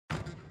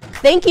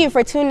Thank you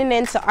for tuning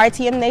in to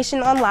RTM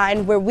Nation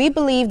Online, where we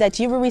believe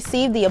that you will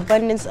receive the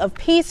abundance of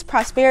peace,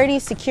 prosperity,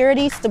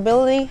 security,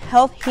 stability,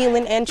 health,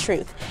 healing, and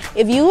truth.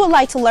 If you would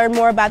like to learn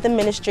more about the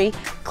ministry,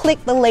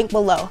 click the link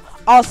below.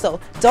 Also,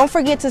 don't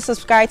forget to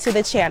subscribe to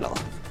the channel.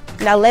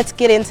 Now let's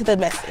get into the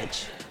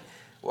message.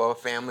 Well,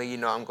 family,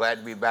 I'm glad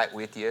to be back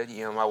with you.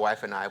 My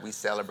wife and I, we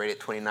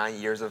celebrated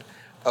 29 years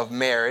of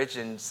marriage,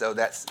 and so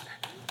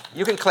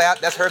you can clap,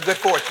 that's her good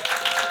fortune.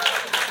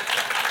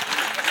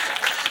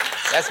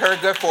 That's her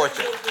good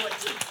fortune.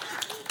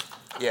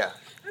 Yeah,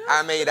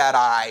 I made out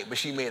all right, but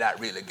she made out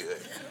really good.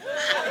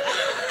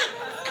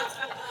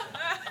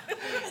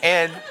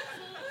 And,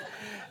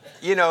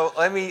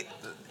 let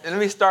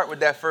me start with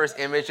that first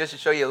image just to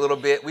show you a little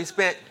bit. We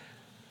spent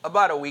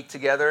about a week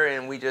together,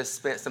 and we just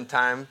spent some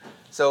time.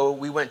 So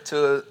we went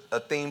to a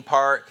theme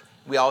park.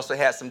 We also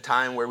had some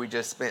time where we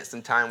just spent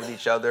some time with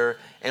each other,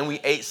 and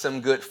we ate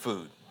some good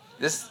food.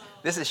 This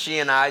is she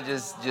and I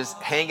just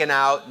hanging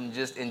out and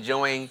just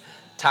enjoying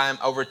time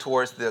over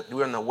towards we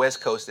were on the West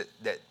Coast at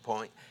that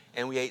point,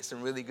 and we ate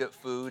some really good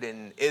food,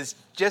 and it's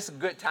just a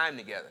good time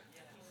together.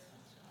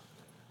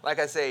 Like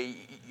I say,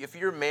 if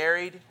you're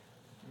married,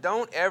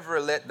 don't ever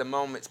let the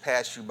moments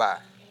pass you by.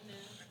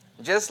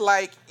 Just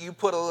like you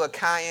put a little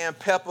cayenne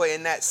pepper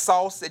in that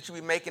sauce that you be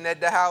making at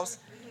the house,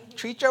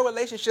 treat your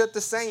relationship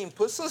the same.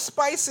 Put some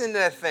spice in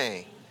that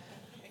thing.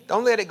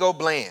 Don't let it go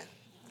bland.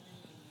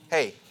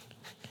 Hey,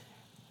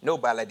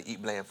 nobody like to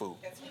eat bland food.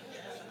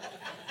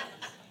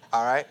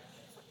 All right?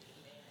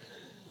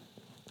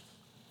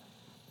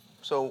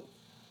 So,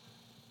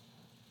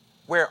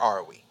 where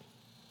are we?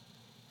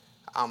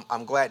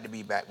 I'm glad to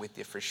be back with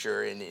you for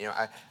sure. And,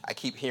 I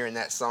keep hearing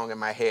that song in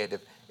my head.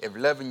 If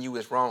loving you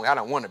is wrong, I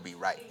don't want to be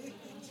right.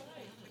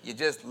 You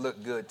just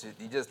look good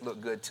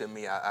to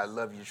me. I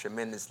love you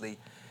tremendously.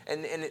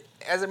 And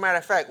as a matter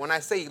of fact, when I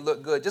say you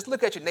look good, just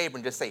look at your neighbor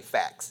and just say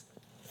facts.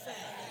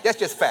 That's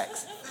just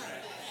facts.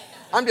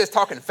 I'm just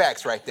talking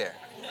facts right there.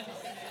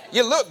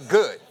 You look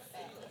good.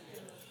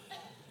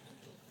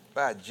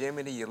 By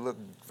Jiminy, you look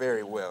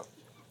very well.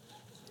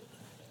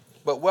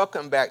 But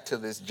welcome back to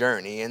this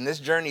journey. And this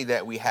journey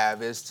that we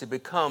have is to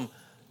become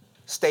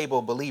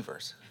stable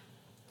believers.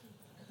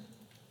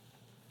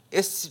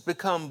 It's to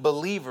become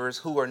believers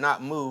who are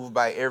not moved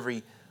by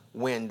every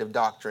wind of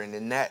doctrine.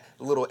 And that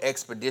little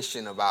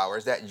expedition of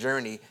ours, that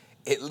journey,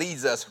 it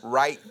leads us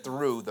right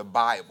through the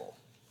Bible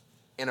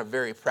in a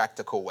very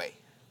practical way.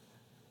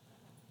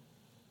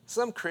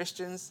 Some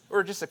Christians,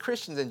 or just the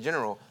Christians in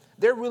general,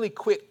 they're really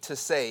quick to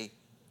say,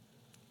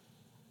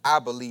 I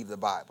believe the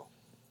Bible.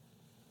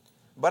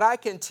 But I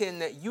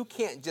contend that you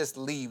can't just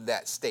leave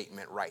that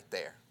statement right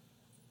there.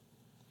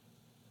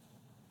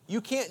 You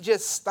can't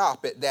just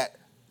stop at that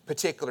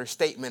particular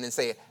statement and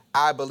say,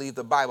 I believe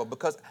the Bible,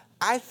 because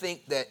I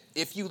think that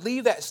if you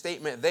leave that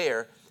statement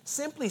there,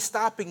 simply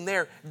stopping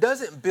there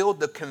doesn't build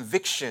the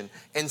conviction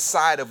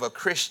inside of a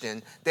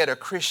Christian that a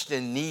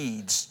Christian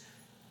needs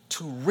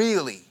to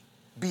really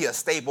be a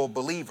stable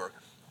believer.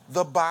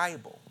 The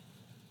Bible,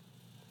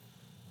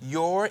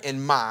 your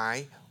and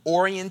my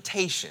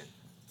orientation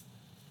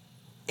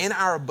in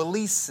our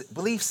belief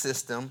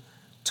system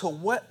to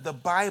what the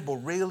Bible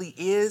really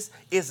is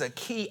a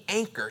key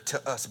anchor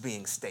to us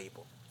being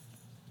stable.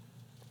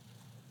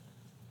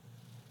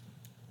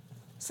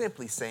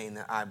 Simply saying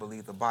that I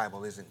believe the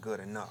Bible isn't good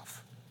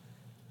enough.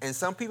 And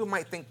some people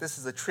might think this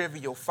is a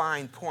trivial,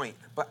 fine point,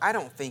 but I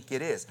don't think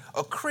it is.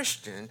 A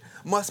Christian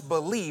must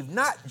believe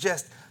not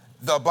just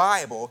the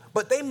Bible,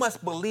 but they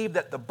must believe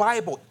that the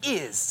Bible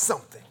is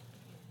something.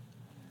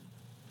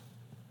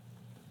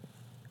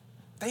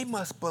 They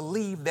must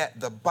believe that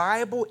the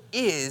Bible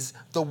is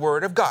the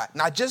Word of God.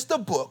 Not just the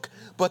book,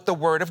 but the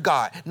Word of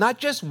God. Not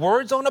just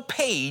words on a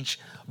page,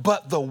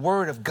 but the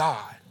Word of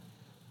God.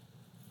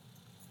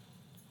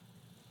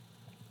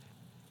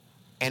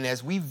 And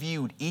as we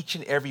viewed each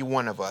and every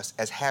one of us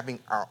as having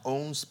our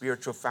own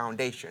spiritual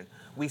foundation,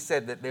 we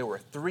said that there were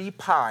 3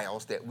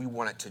 piles that we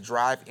wanted to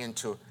drive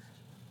into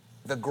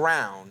the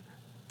ground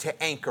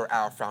to anchor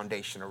our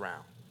foundation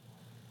around.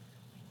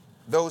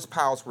 Those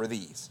piles were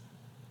these.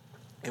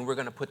 And we're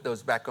going to put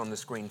those back on the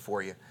screen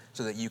for you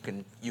so that you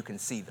can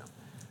see them.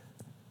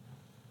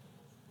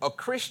 A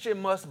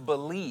Christian must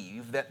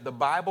believe that the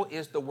Bible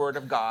is the Word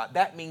of God.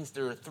 That means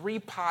there are 3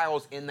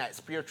 piles in that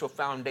spiritual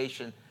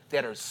foundation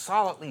that are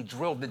solidly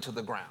drilled into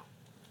the ground.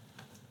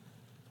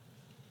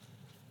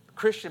 A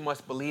Christian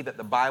must believe that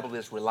the Bible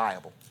is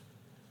reliable.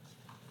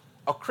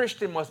 A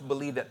Christian must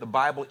believe that the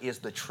Bible is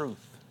the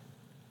truth.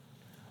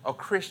 A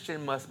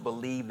Christian must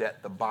believe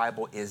that the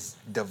Bible is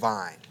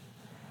divine.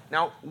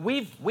 Now,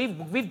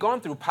 we've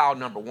gone through pile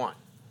number 1,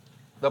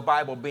 the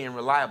Bible being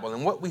reliable.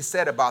 And what we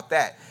said about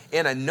that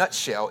in a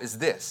nutshell is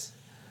this.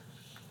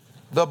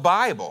 The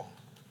Bible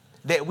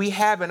that we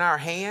have in our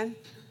hand,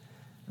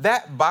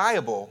 that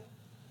Bible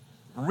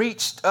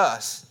reached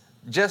us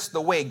just the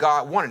way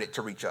God wanted it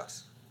to reach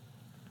us.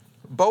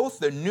 Both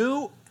the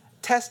New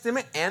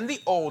Testament and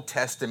the Old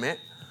Testament,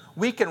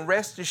 we can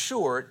rest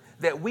assured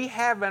that we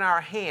have in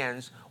our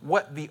hands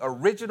what the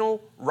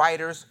original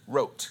writers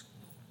wrote.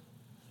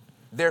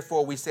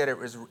 Therefore, we said it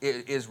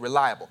is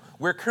reliable.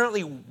 We're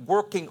currently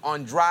working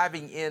on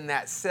driving in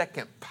that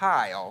second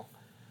pile,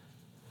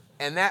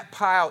 and that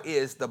pile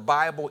is the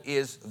Bible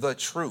is the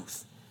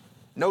truth.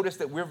 Notice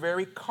that we're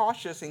very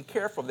cautious and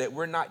careful that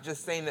we're not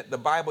just saying that the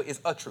Bible is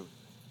a truth.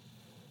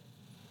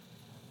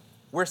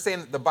 We're saying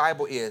that the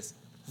Bible is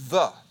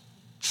the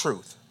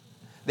truth.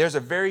 There's a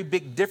very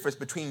big difference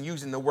between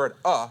using the word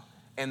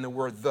and the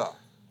word the.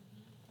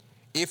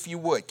 If you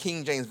would,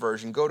 King James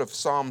Version, go to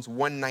Psalms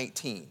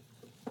 119,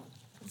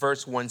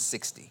 verse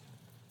 160.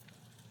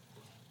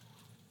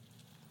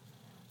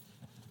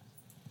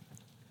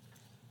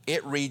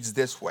 It reads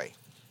this way.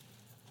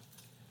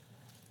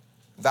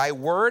 Thy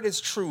word is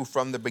true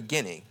from the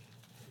beginning,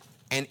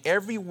 and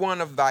every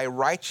one of thy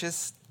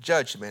righteous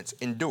judgments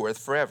endureth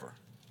forever.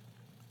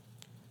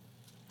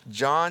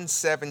 John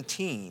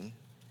 17,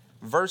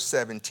 verse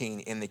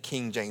 17 in the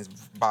King James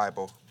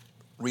Bible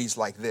reads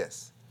like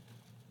this.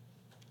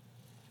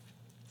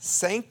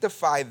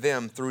 Sanctify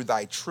them through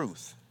thy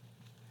truth.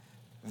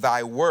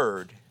 Thy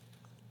word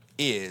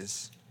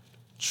is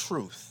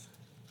truth.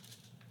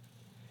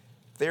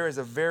 There is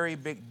a very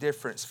big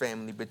difference,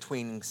 family,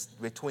 between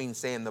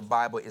saying the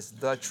Bible is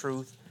the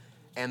truth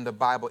and the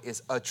Bible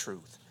is a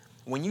truth.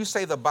 When you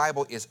say the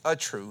Bible is a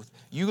truth,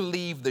 you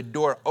leave the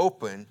door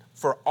open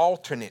for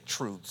alternate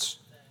truths.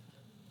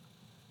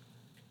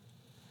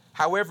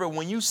 However,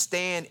 when you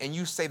stand and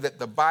you say that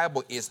the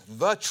Bible is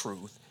the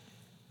truth,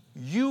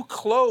 you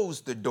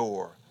close the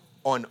door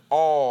on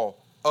all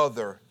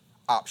other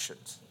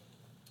options.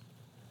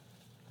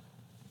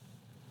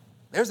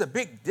 There's a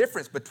big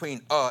difference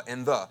between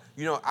and the.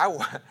 You know,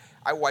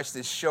 I watched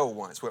this show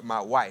once with my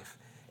wife,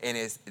 and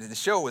the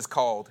show was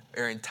called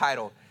or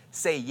entitled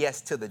Say Yes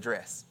to the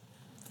Dress.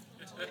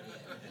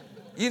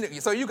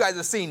 So you guys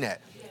have seen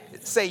that.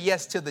 Say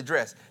Yes to the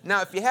Dress.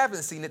 Now, if you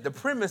haven't seen it, the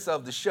premise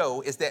of the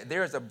show is that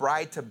there's a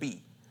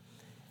bride-to-be.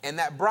 And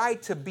that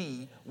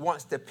bride-to-be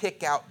wants to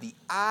pick out the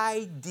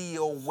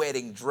ideal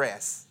wedding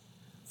dress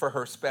for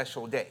her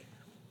special day.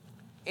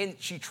 And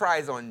she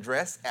tries on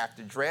dress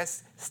after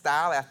dress,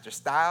 style after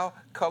style,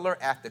 color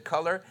after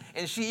color.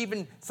 And she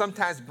even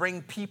sometimes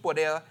brings people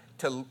there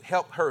to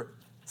help her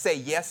say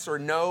yes or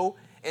no.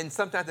 And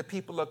sometimes the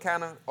people are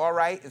kind of all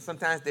right, and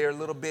sometimes they're a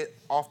little bit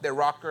off their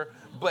rocker.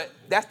 But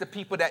that's the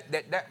people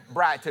that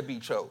bride-to-be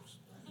chose.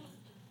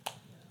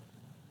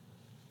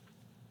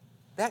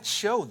 That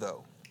show,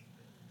 though,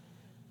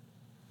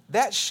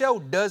 that show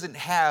doesn't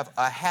have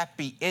a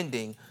happy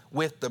ending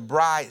with the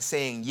bride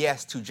saying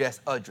yes to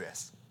just a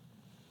dress.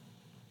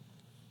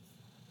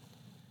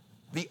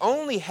 The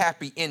only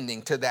happy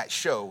ending to that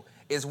show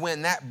is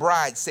when that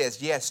bride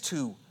says yes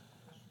to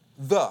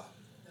the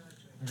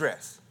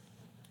dress.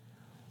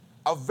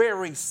 A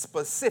very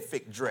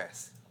specific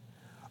dress.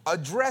 A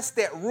dress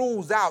that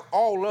rules out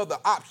all other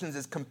options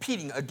is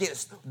competing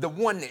against the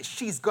one that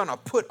she's gonna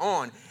put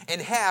on and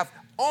have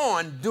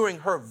on during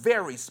her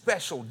very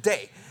special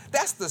day.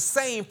 That's the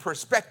same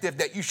perspective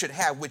that you should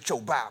have with your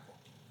Bible.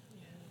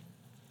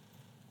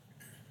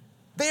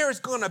 There's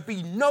going to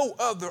be no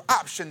other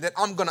option that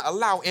I'm going to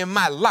allow in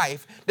my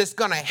life that's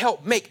going to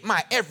help make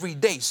my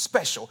everyday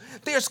special.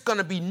 There's going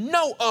to be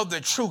no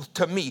other truth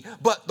to me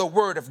but the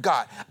Word of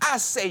God. I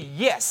say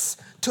yes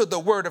to the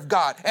Word of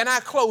God, and I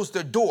close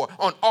the door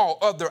on all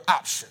other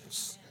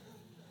options.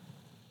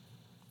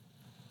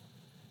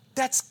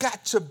 That's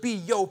got to be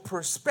your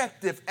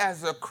perspective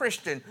as a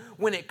Christian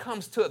when it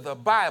comes to the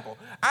Bible.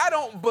 I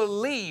don't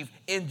believe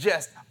in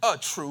just a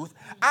truth.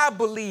 I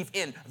believe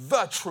in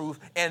the truth.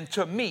 And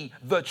to me,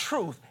 the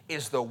truth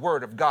is the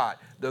Word of God,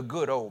 the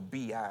good old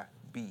Bible.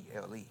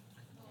 Amen.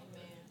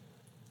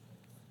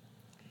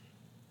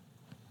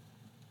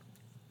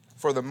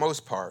 For the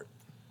most part,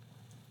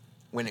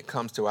 when it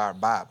comes to our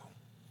Bible,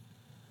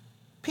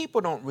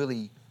 people don't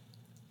really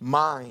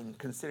mind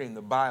considering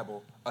the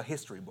Bible a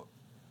history book.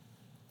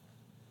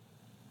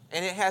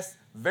 And it has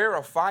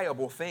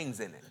verifiable things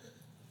in it.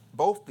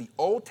 Both the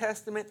Old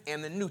Testament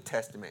and the New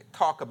Testament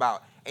talk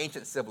about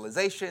ancient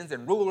civilizations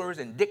and rulers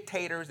and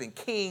dictators and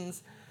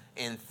kings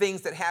and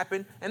things that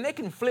happened. And they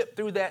can flip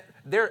through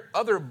their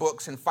other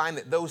books and find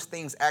that those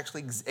things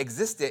actually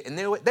existed. And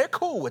they're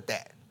cool with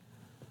that.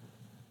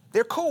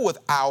 They're cool with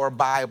our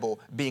Bible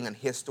being a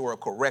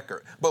historical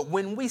record. But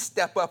when we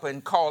step up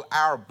and call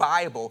our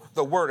Bible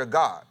the Word of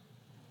God,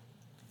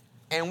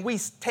 and we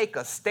take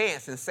a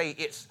stance and say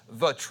it's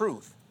the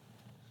truth,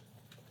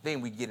 then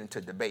we get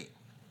into debate.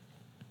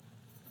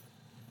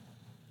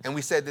 And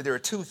we said that there are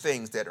two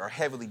things that are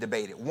heavily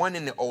debated. One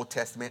in the Old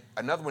Testament,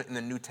 another one in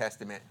the New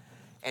Testament.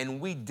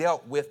 And we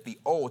dealt with the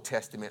Old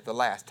Testament the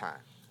last time.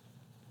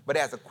 But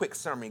as a quick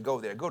summary, go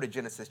there. Go to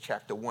Genesis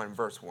chapter 1,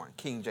 verse 1,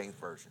 King James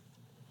Version.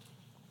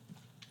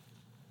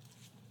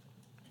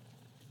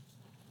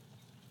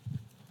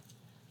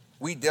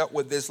 We dealt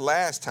with this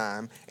last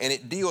time, and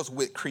it deals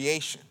with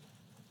creation.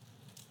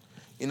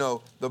 You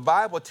know, the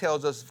Bible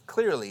tells us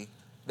clearly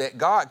that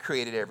God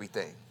created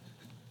everything.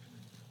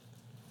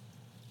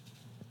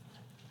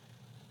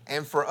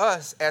 And for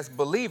us as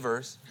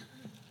believers,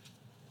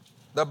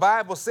 the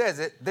Bible says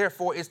it,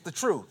 therefore it's the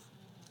truth.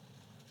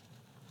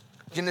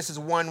 Genesis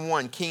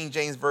 1:1, King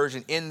James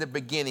Version, in the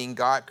beginning,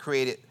 God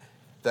created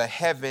the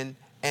heaven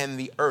and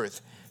the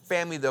earth.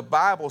 Family, the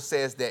Bible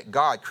says that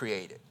God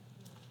created.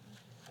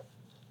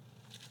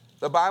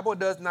 The Bible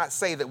does not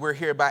say that we're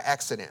here by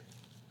accident.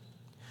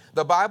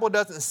 The Bible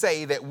doesn't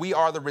say that we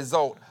are the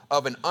result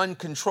of an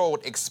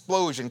uncontrolled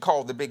explosion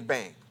called the Big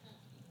Bang.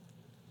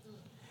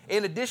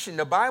 In addition,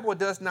 the Bible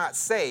does not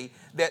say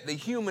that the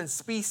human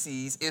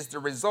species is the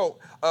result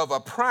of a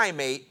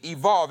primate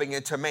evolving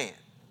into man.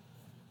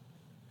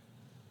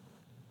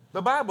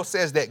 The Bible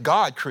says that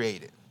God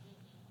created.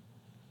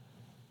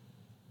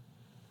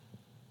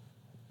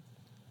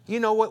 You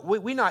know what?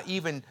 We're not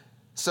even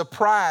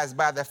surprised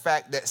by the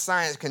fact that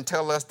science can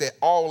tell us that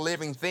all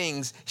living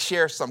things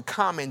share some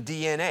common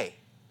DNA.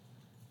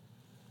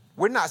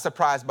 We're not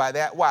surprised by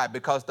that. Why?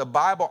 Because the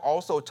Bible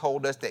also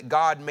told us that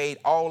God made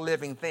all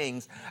living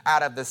things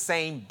out of the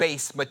same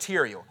base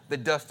material, the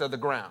dust of the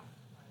ground.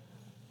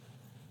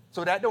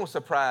 So that don't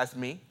surprise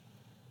me.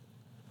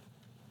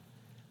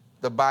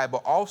 The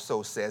Bible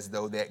also says,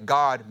 though, that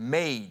God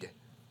made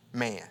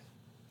man.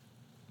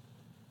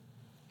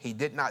 He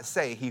did not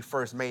say he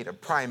first made a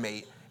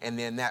primate and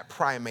then that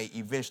primate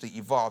eventually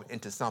evolved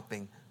into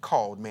something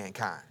called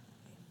mankind.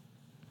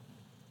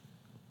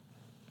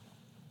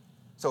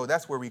 So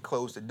that's where we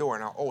close the door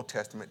in our Old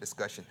Testament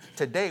discussion.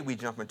 Today we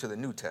jump into the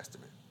New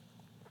Testament.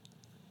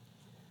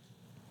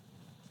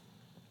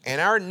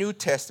 And our New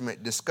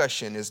Testament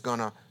discussion is going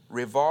to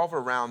revolve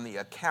around the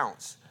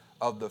accounts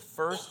of the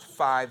first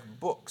 5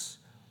 books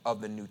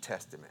of the New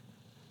Testament.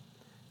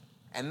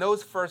 And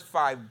those first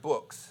 5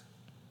 books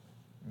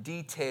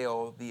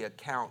detail the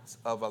accounts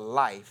of a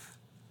life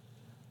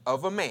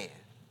of a man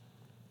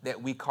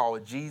that we call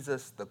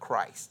Jesus the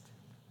Christ.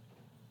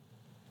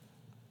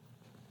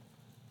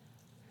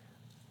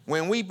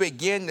 When we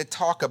begin to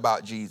talk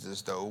about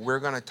Jesus, though, we're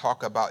going to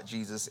talk about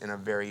Jesus in a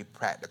very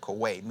practical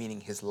way,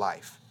 meaning his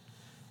life.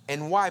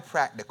 And why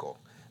practical?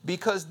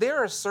 Because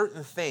there are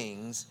certain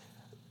things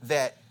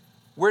that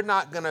we're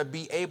not going to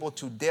be able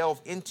to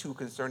delve into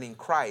concerning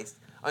Christ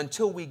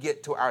until we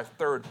get to our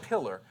third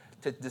pillar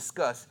to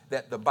discuss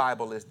that the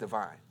Bible is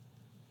divine.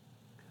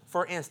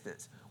 For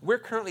instance, we're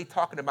currently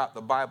talking about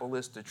the Bible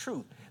is the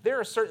truth. There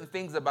are certain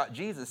things about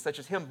Jesus, such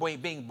as him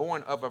being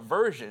born of a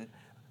virgin,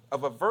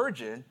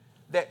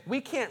 that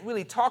we can't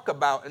really talk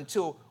about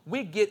until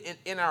we get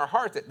in our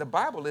hearts that the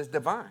Bible is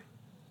divine,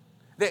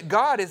 that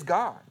God is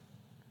God,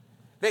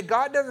 that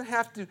God doesn't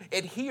have to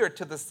adhere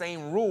to the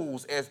same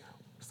rules as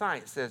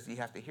science says you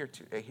have to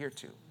adhere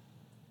to.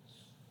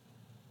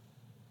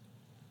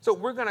 So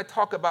we're going to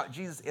talk about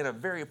Jesus in a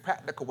very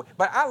practical way.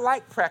 But I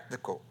like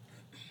practical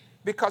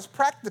because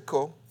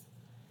practical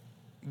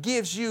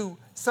gives you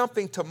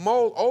something to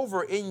mull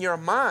over in your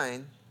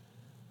mind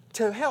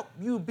to help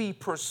you be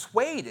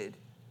persuaded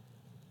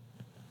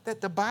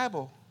that the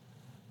Bible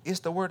is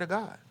the Word of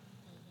God.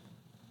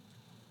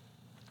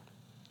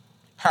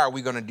 How are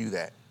we going to do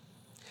that?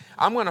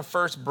 I'm going to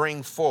first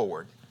bring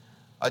forward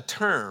a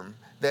term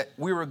that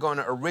we were going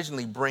to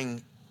originally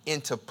bring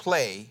into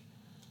play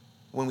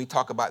when we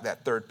talk about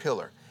that third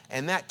pillar.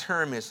 And that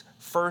term is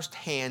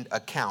first-hand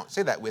account.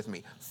 Say that with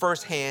me.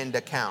 First-hand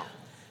account.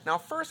 Now,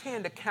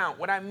 first-hand account,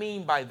 what I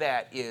mean by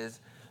that is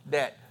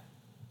that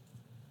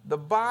the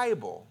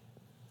Bible,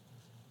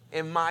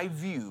 in my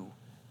view,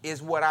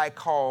 is what I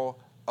call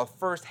a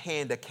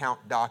first-hand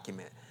account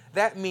document.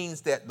 That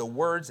means that the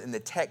words and the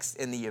text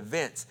and the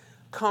events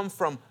come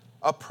from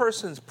a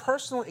person's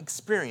personal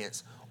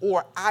experience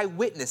or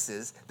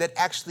eyewitnesses that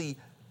actually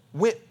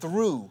went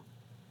through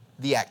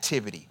the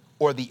activity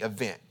or the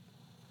event.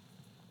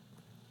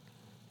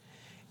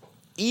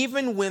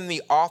 Even when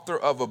the author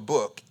of a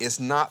book is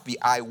not the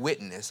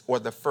eyewitness or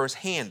the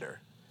first-hander,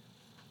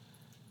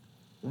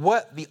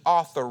 what the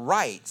author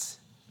writes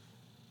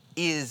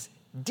is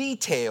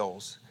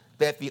details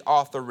that the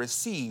author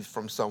received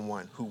from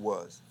someone who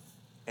was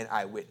an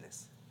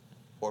eyewitness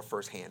or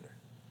first-hander.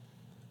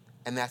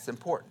 And that's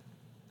important.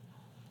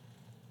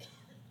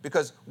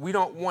 Because we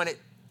don't want it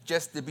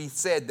just to be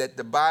said that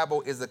the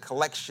Bible is a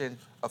collection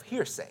of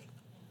hearsay.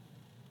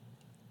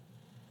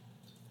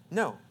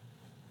 No.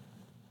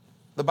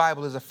 The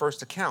Bible is a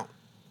first-hand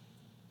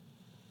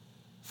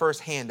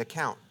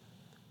account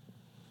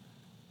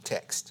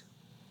text.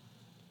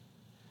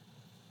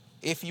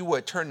 If you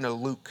would turn to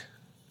Luke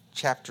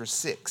chapter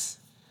 6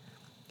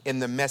 in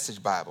the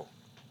Message Bible,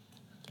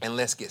 and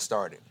let's get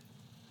started.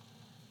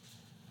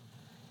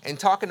 And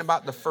talking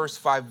about the first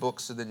 5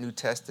 books of the New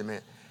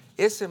Testament,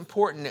 it's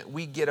important that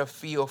we get a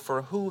feel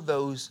for who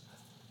those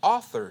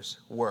authors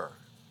were.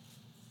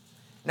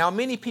 Now,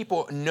 many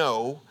people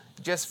know,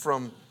 just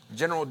from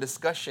general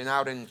discussion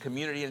out in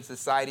community and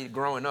society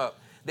growing up,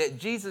 that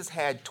Jesus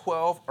had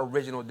 12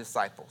 original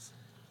disciples.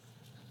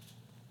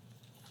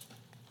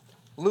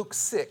 Luke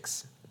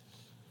 6,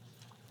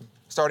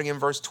 starting in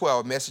verse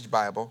 12, Message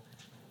Bible,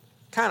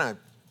 kind of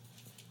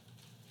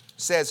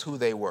says who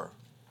they were.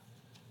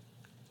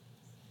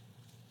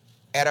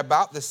 At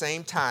about the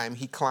same time,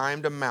 he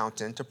climbed a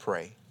mountain to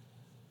pray.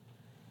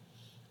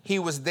 He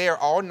was there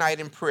all night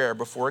in prayer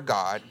before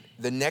God.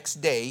 The next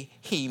day,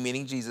 he,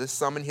 meaning Jesus,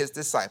 summoned his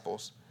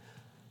disciples.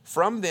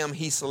 From them,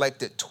 he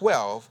selected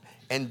 12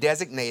 and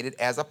designated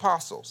as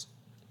apostles.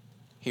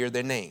 Here are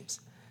their names: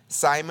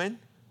 Simon,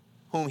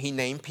 whom he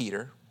named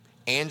Peter;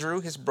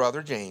 Andrew, his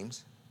brother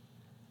James;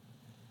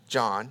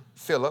 John;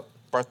 Philip;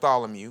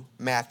 Bartholomew;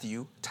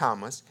 Matthew;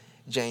 Thomas;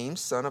 James,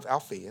 son of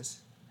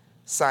Alphaeus;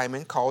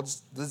 Simon, called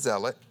the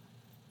Zealot;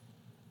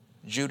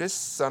 Judas,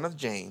 son of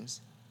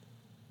James;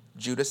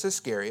 Judas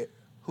Iscariot,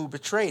 who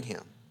betrayed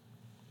him.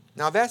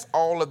 Now, that's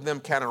all of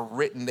them kind of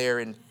written there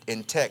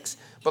in text.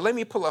 But let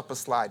me pull up a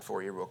slide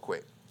for you real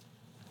quick.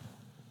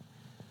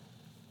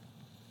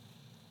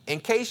 In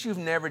case you've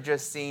never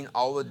just seen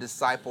all the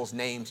disciples'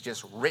 names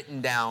just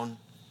written down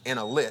in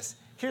a list,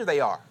 here they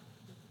are.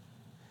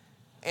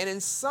 And in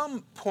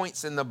some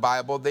points in the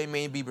Bible, they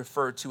may be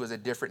referred to as a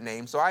different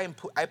name. So I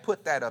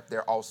put that up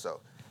there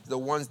also. The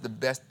ones the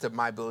best of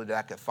my ability that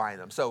I could find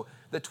them. So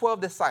the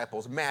 12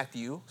 disciples: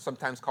 Matthew,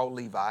 sometimes called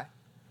Levi;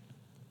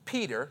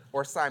 Peter,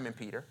 or Simon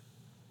Peter;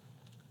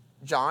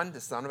 John,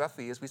 the son of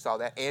Alphaeus, we saw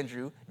that;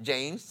 Andrew;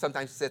 James,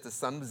 sometimes said the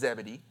son of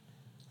Zebedee.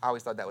 I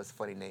always thought that was a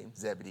funny name,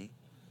 Zebedee;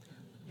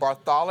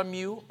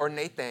 Bartholomew, or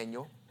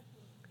Nathaniel;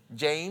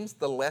 James,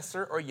 the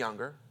lesser or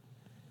younger;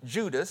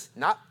 Judas,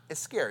 not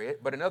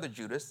Iscariot, but another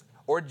Judas,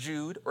 or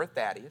Jude, or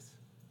Thaddeus;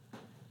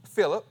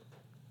 Philip;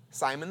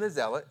 Simon the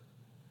Zealot;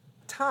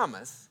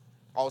 Thomas,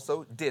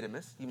 also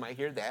Didymus, you might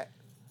hear that;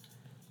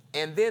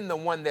 and then the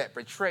one that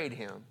betrayed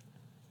him,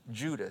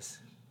 Judas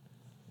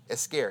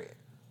Iscariot.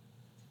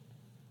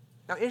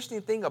 Now,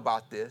 interesting thing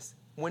about this,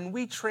 when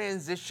we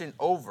transition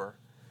over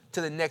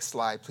to the next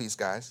slide, please,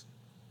 guys.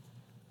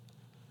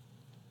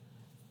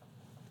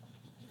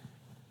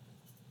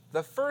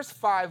 The first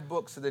 5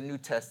 books of the New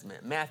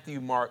Testament, Matthew,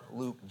 Mark,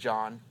 Luke,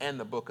 John, and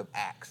the book of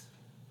Acts,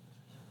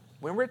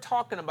 when we're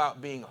talking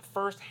about being a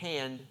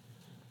first-hand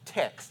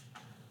text,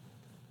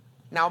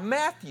 now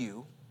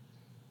Matthew,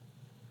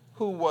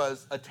 who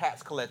was a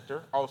tax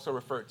collector, also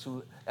referred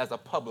to as a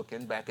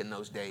publican back in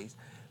those days,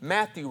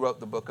 Matthew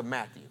wrote the book of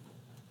Matthew.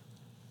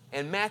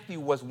 And Matthew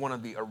was one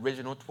of the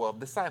original 12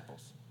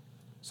 disciples.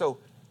 So,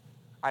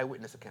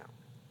 eyewitness account.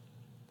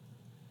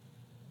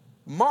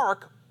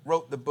 Mark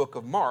wrote the book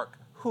of Mark,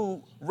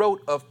 who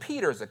wrote of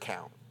Peter's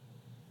account.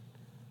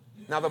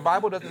 Now, the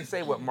Bible doesn't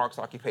say what Mark's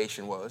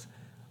occupation was,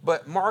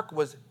 but Mark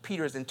was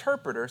Peter's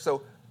interpreter.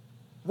 So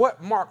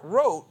what Mark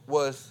wrote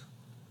was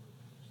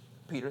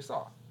Peter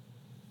saw.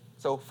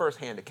 So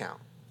first-hand account.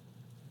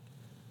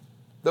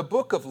 The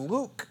book of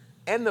Luke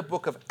and the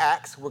book of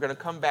Acts we're going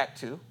to come back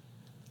to,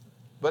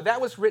 but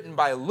that was written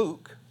by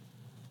Luke,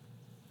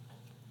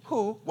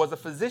 who was a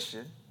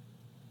physician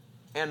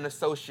and an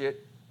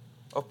associate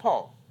of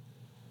Paul.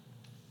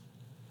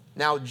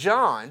 Now,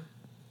 John,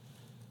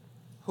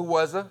 who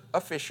was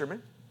a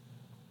fisherman,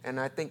 and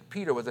I think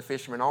Peter was a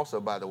fisherman also,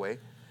 by the way,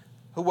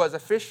 who was a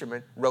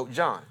fisherman, wrote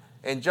John.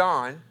 And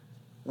John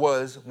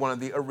was one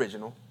of the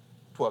original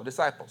 12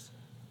 disciples.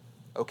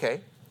 Okay?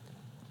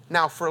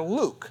 Now, for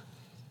Luke,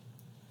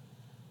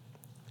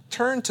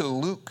 turn to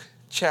Luke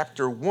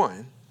chapter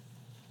 1,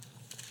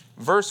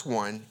 verse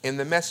 1 in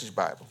the Message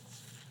Bible.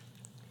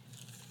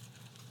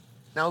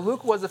 Now,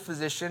 Luke was a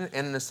physician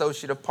and an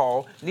associate of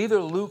Paul. Neither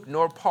Luke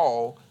nor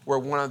Paul were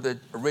one of the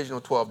original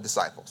 12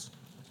 disciples.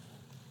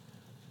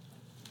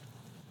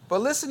 But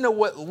listen to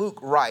what Luke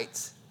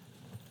writes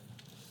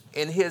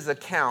in his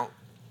account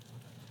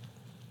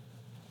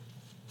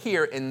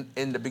here in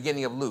the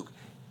beginning of Luke.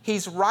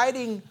 He's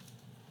writing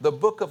the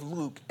book of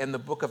Luke and the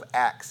book of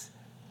Acts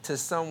to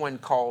someone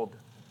called,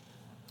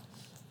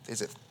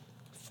 is it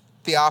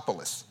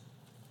Theophilus?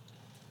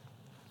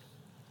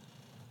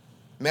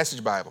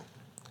 Message Bible.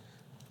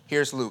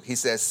 Here's Luke. He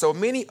says, "So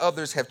many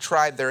others have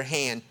tried their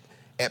hand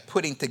at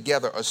putting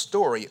together a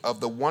story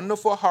of the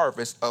wonderful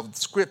harvest of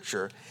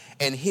Scripture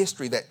and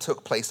history that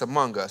took place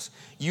among us,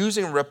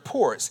 using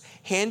reports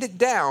handed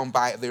down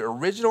by the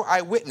original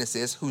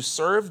eyewitnesses who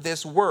served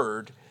this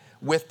word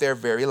with their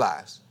very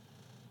lives."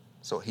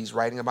 So he's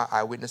writing about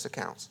eyewitness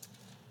accounts.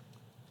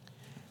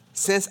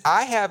 "Since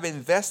I have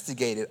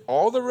investigated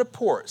all the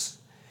reports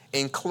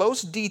in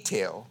close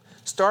detail,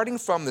 starting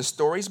from the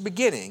story's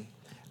beginning,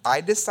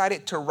 I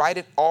decided to write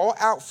it all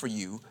out for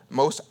you,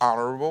 most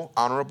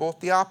honorable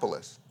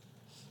Theophilus,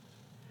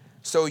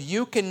 so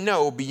you can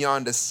know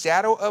beyond a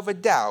shadow of a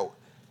doubt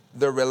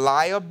the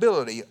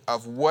reliability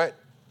of what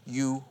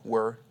you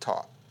were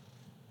taught."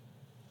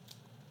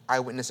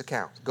 Eyewitness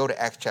accounts. Go to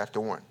Acts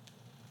chapter 1.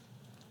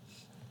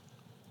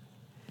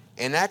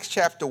 In Acts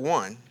chapter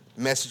 1,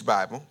 Message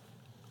Bible,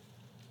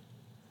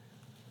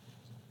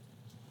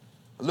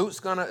 Luke's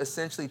going to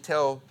essentially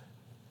tell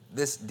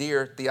this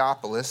dear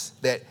Theophilus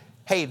that,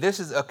 hey, this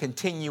is a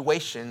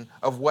continuation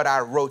of what I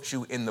wrote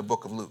you in the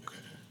book of Luke.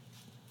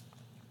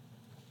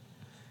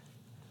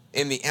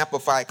 In the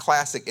Amplified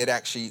Classic, it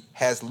actually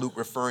has Luke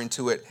referring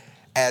to it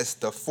as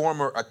the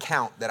former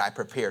account that I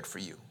prepared for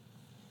you.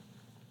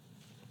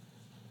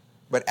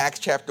 But Acts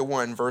chapter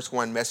 1, verse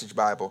 1, Message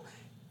Bible,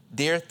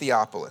 "Dear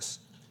Theophilus,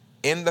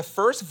 in the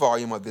first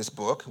volume of this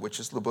book," which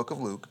is the book of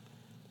Luke,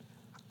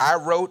 I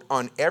wrote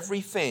on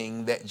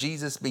everything that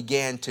Jesus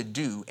began to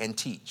do and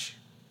teach,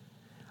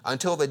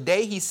 until the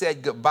day he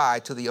said goodbye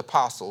to the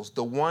apostles,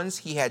 the ones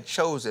he had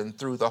chosen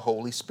through the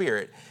Holy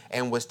Spirit,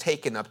 and was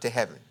taken up to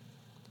heaven.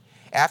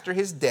 After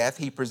his death,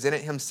 he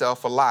presented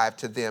himself alive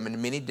to them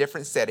in many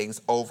different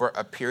settings over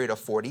a period of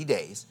 40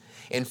 days.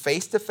 In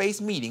face-to-face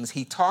meetings,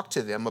 he talked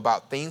to them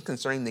about things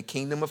concerning the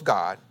kingdom of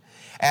God.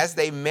 As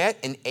they met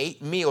and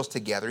ate meals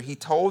together, he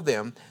told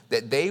them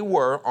that they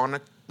were on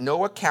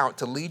no account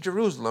to leave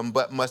Jerusalem,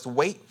 but must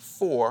wait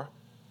for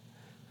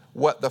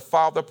what the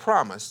Father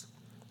promised.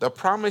 The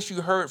promise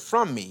you heard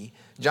from me.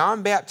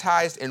 John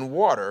baptized in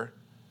water.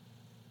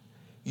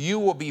 You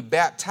will be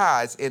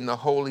baptized in the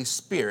Holy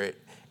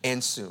Spirit,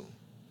 and soon.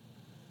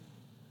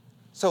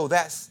 So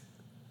that's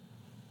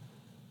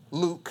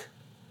Luke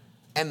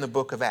and the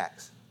book of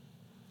Acts.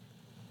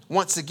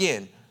 Once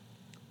again,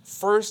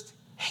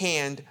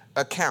 first-hand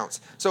accounts.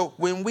 So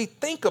when we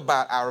think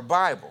about our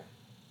Bible,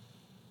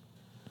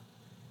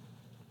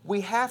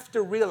 we have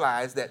to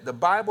realize that the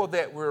Bible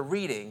that we're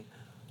reading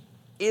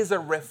is a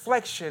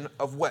reflection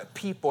of what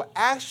people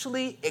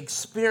actually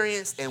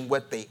experienced and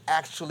what they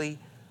actually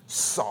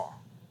saw.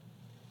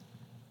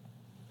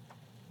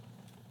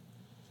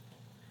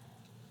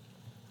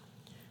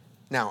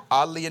 Now,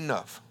 oddly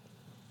enough,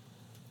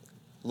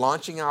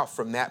 launching out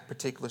from that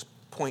particular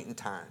point in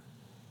time,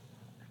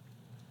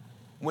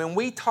 when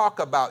we talk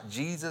about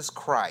Jesus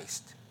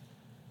Christ,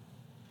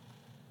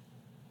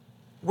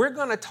 we're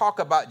going to talk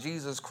about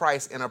Jesus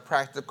Christ in a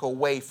practical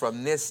way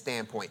from this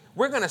standpoint.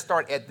 We're going to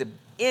start at the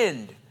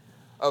end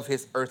of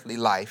his earthly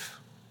life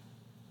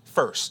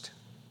first.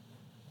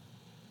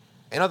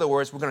 In other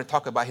words, we're going to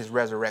talk about his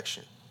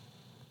resurrection.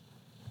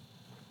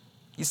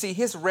 You see,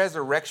 his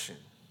resurrection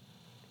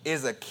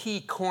is a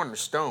key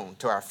cornerstone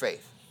to our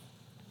faith.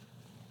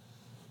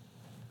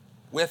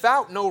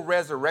 Without no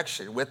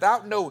resurrection,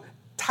 without no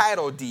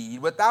title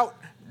deed, without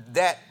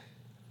that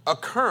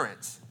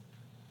occurrence,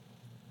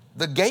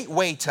 the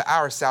gateway to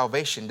our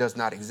salvation does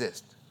not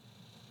exist.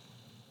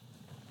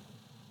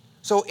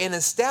 So in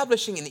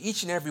establishing in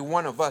each and every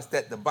one of us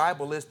that the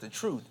Bible is the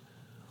truth,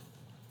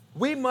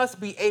 we must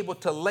be able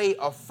to lay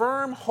a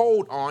firm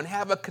hold on,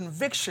 have a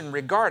conviction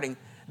regarding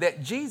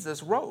that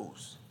Jesus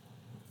rose.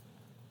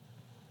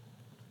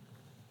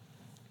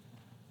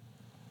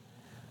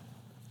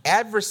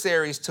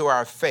 Adversaries to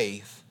our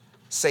faith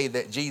say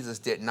that Jesus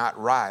did not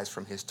rise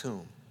from his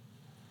tomb.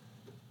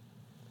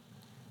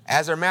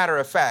 As a matter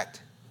of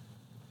fact,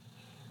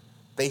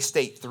 they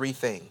state three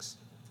things.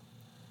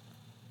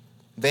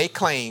 They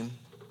claim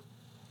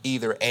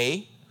either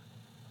A,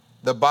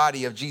 the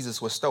body of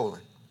Jesus was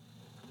stolen,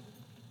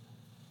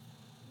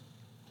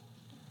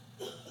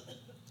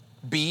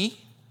 B,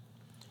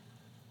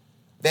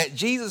 that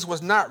Jesus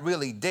was not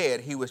really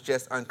dead, he was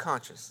just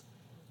unconscious.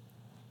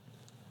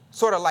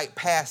 Sort of like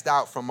passed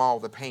out from all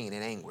the pain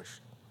and anguish.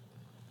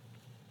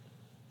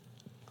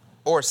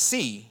 Or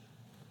C,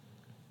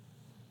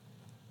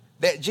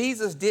 that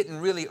Jesus didn't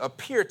really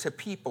appear to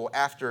people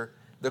after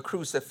the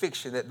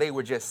crucifixion, that they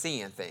were just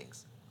seeing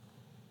things.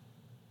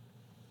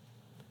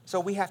 So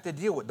we have to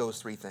deal with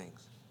those three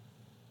things.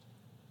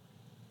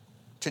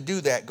 To do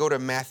that, go to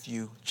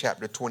Matthew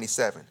chapter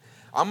 27.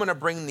 I'm going to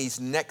bring these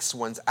next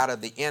ones out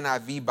of the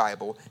NIV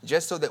Bible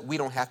just so that we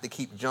don't have to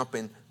keep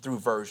jumping through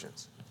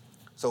versions.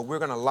 So we're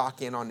going to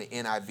lock in on the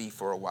NIV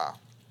for a while.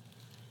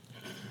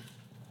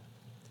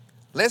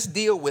 Let's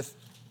deal with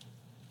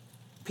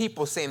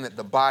people saying that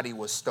the body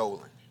was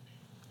stolen.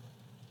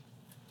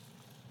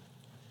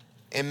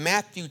 In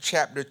Matthew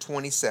chapter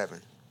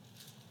 27,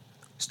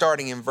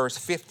 starting in verse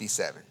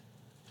 57,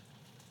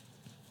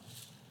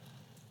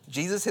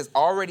 Jesus has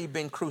already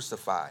been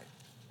crucified.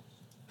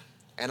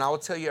 And I will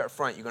tell you up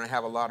front, you're going to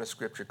have a lot of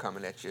scripture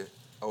coming at you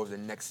over the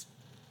next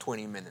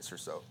 20 minutes or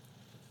so.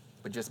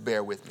 But just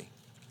bear with me.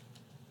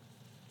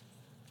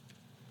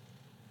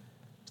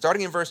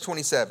 Starting in verse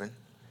 27,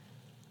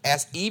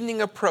 as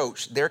evening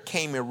approached, there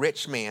came a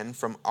rich man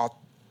from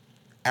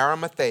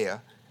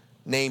Arimathea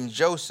named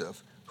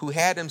Joseph, who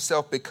had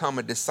himself become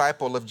a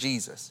disciple of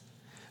Jesus.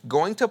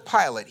 Going to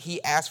Pilate,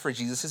 he asked for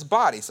Jesus'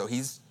 body, so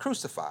he's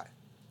crucified.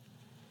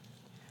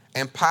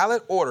 And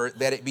Pilate ordered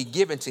that it be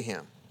given to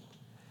him.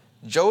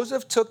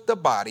 Joseph took the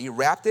body,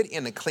 wrapped it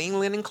in a clean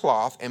linen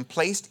cloth, and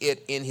placed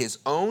it in his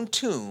own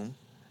tomb,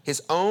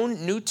 his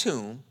own new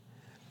tomb,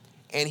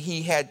 and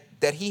he had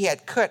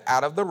cut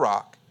out of the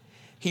rock.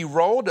 He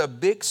rolled a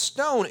big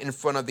stone in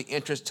front of the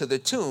entrance to the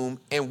tomb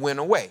and went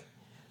away.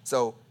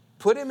 So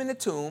put him in the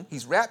tomb,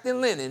 he's wrapped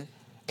in linen,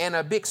 and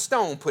a big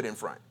stone put in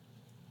front.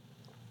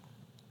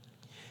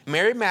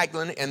 Mary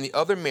Magdalene and the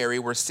other Mary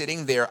were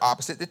sitting there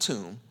opposite the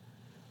tomb.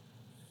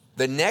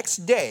 The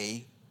next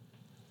day,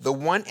 the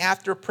one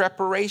after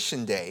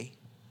preparation day,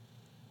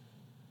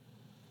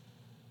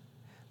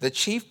 the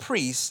chief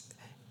priests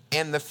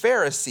and the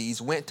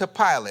Pharisees went to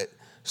Pilate.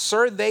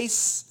 Sir, they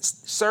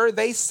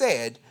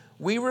said,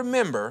 we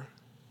remember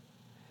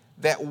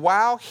that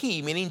while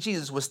he, meaning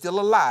Jesus, was still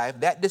alive,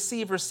 that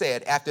deceiver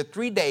said, after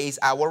 3 days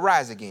I will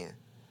rise again.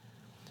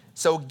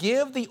 So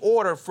give the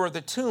order for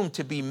the tomb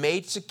to be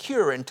made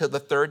secure until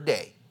the third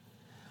day.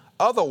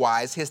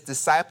 Otherwise, his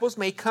disciples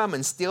may come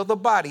and steal the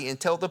body and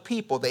tell the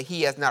people that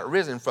he has not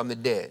risen from the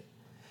dead.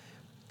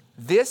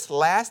 This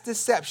last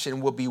deception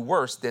will be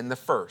worse than the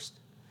first.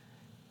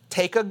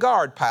 Take a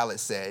guard, Pilate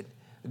said.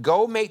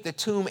 Go make the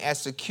tomb as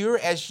secure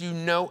as you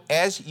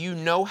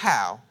know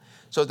how.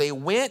 So they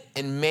went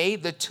and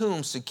made the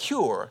tomb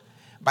secure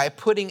by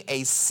putting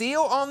a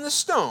seal on the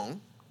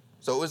stone.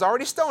 So it was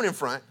already stone in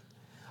front.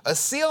 A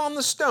seal on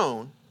the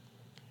stone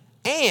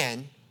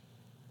and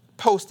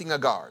posting a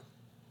guard.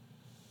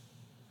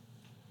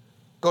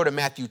 Go to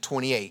Matthew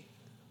 28,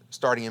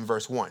 starting in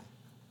verse 1.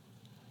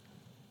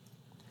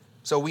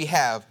 So we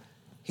have,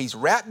 he's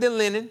wrapped in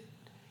linen,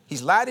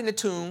 he's laid in the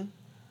tomb,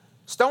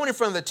 stone in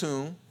front of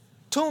the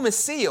tomb is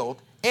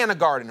sealed, and a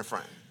guard in the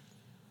front.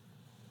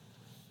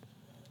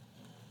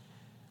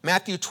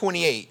 Matthew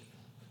 28.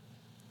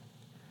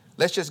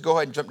 Let's just go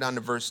ahead and jump down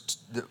to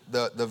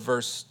the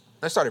verse.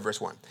 Let's start at verse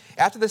 1.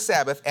 After the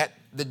Sabbath, at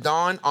the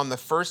dawn on the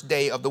first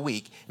day of the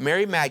week,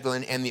 Mary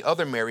Magdalene and the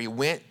other Mary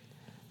went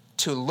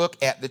to look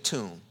at the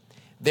tomb.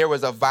 There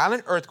was a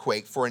violent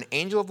earthquake, for an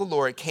angel of the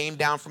Lord came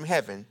down from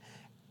heaven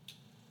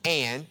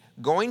and,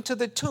 going to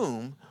the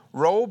tomb,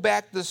 rolled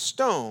back the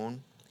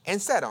stone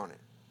and sat on it.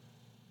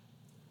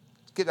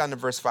 Let's get down to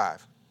verse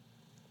 5.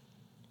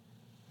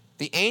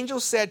 The angel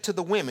said to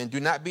the women, do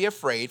not be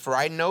afraid, for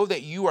I know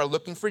that you are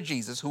looking for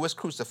Jesus who was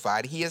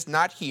crucified. He is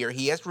not here.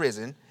 He has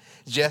risen,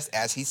 just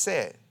as he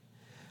said.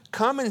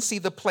 Come and see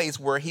the place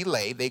where he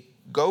lay. Then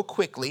go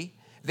quickly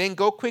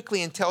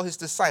and tell his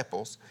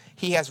disciples,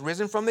 he has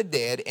risen from the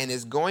dead and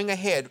is going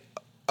ahead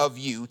of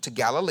you to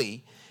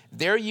Galilee.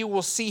 There you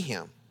will see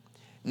him.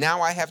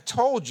 Now I have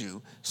told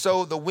you.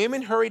 So the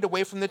women hurried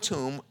away from the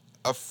tomb,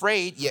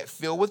 afraid yet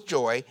filled with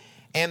joy,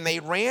 and they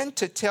ran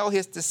to tell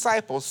his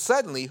disciples.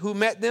 Suddenly, who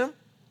met them?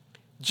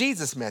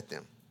 Jesus met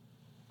them.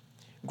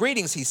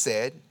 Greetings, he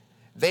said.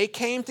 They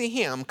came to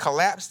him,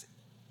 clasped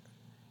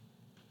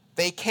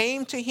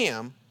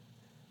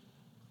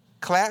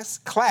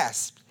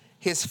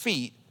his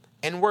feet,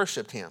 and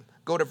worshiped him.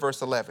 Go to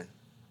verse 11.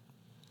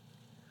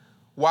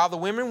 While the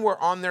women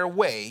were on their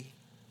way,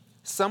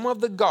 some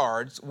of the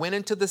guards went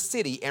into the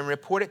city and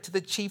reported to the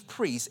chief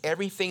priests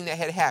everything that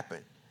had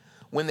happened.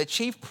 When the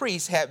chief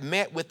priests had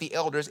met with the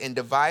elders and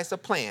devised a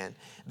plan,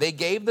 they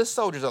gave the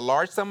soldiers a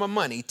large sum of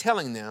money,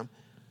 telling them,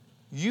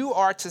 you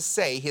are to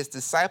say his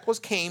disciples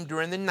came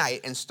during the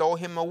night and stole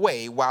him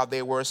away while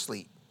they were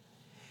asleep.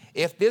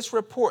 If this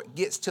report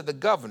gets to the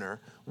governor,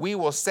 we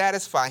will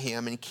satisfy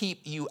him and keep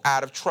you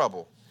out of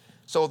trouble.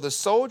 So the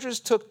soldiers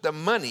took the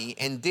money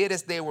and did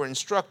as they were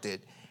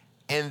instructed,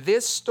 and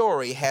this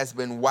story has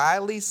been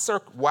widely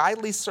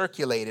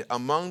circulated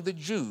among the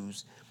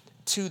Jews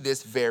to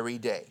this very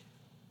day.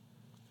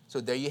 So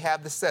there you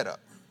have the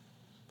setup.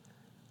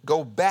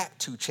 Go back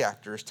 2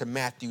 chapters to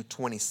Matthew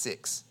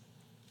 26.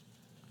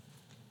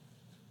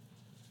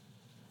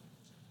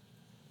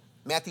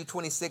 Matthew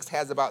 26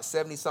 has about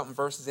 70-something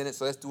verses in it,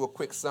 so let's do a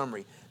quick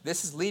summary.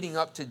 This is leading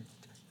up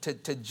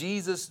to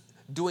Jesus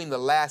doing the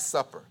Last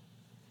Supper.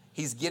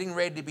 He's getting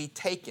ready to be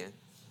taken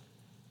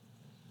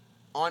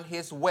on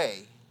his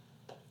way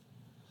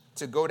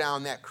to go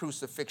down that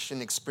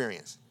crucifixion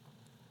experience.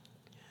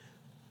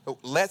 So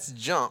let's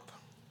jump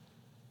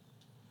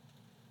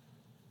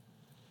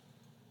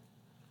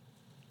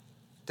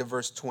to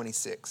verse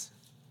 26.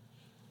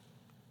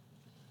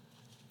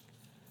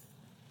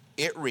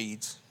 It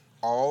reads,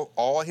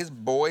 all his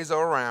boys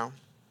are around.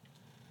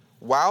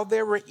 While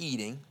they were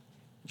eating,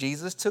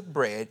 Jesus took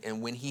bread,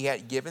 and when he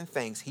had given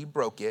thanks, he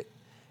broke it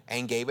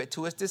and gave it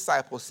to his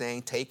disciples,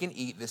 saying, take and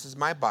eat, this is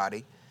my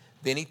body.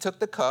 Then he took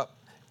the cup,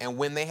 and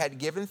when they had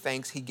given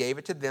thanks, he gave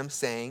it to them,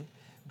 saying,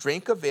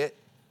 drink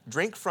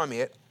from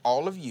it,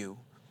 all of you.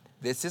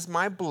 This is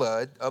my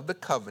blood of the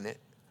covenant,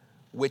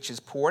 which is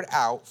poured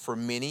out for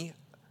many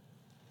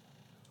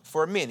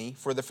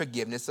for the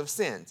forgiveness of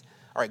sins.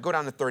 All right, go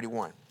down to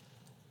 31.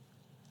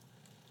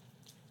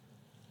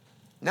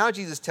 Now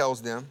Jesus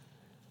tells them,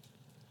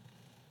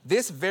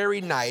 this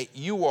very night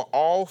you will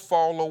all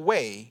fall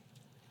away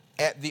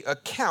at the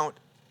account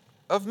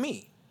of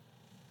me.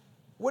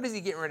 What is he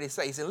getting ready to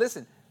say? He said,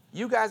 listen,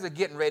 you guys are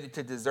getting ready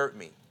to desert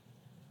me.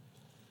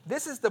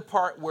 This is the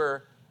part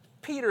where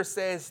Peter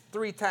says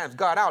 3 times,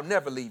 God, I'll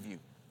never leave you.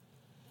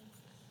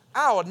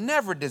 I'll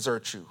never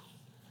desert you.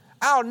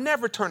 I'll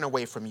never turn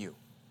away from you.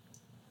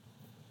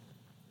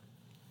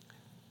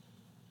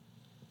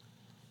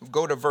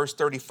 Go to verse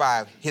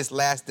 35, his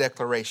last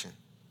declaration.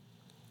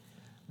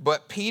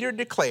 But Peter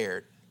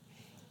declared,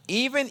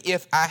 even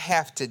if I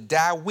have to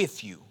die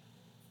with you,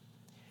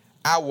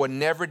 I will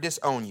never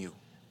disown you.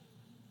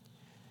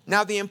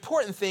 Now, the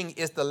important thing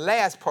is the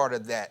last part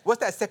of that.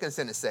 What's that second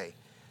sentence say?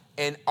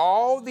 And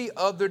all the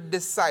other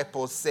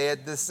disciples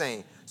said the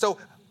same. So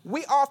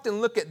we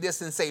often look at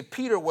this and say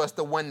Peter was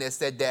the one that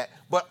said that,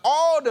 but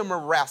all the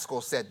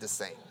rascals said the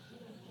same.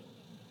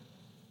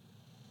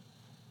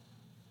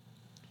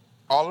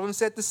 All of them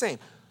said the same.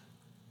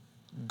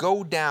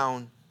 Go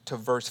down to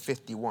verse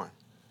 51.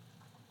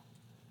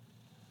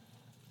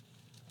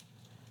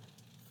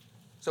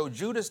 So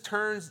Judas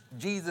turns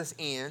Jesus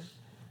in.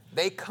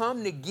 They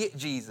come to get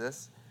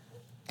Jesus.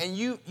 And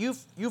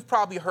you've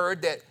probably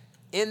heard that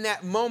in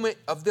that moment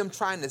of them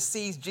trying to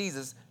seize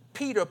Jesus,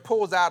 Peter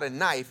pulls out a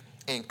knife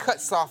and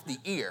cuts off the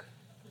ear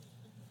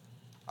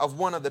of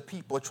one of the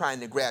people trying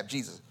to grab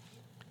Jesus.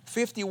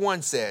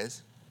 51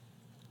 says,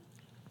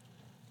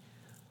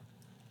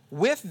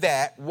 with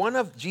that, one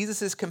of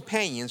Jesus'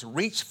 companions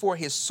reached for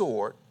his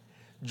sword,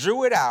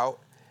 drew it out,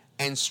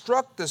 and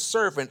struck the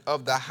servant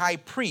of the high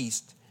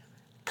priest,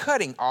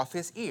 cutting off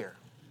his ear.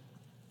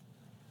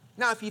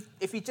 Now,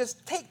 if you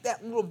just take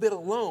that little bit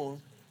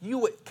alone, you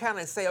would kind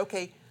of say,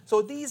 okay,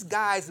 so these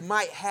guys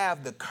might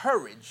have the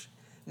courage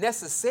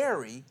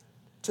necessary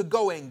to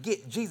go and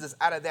get Jesus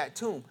out of that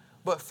tomb.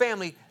 But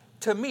family,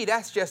 to me,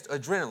 that's just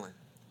adrenaline.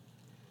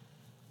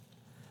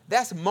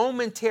 That's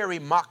momentary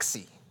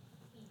moxie.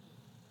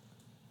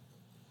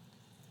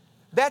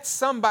 That's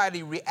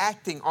somebody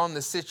reacting on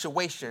the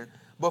situation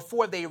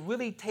before they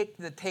really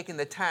taking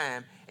the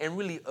time and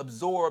really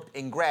absorbed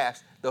and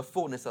grasped the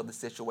fullness of the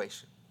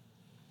situation.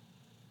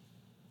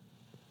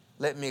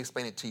 Let me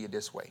explain it to you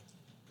this way.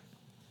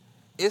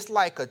 It's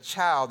like a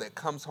child that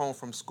comes home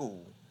from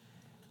school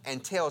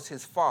and tells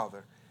his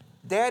father,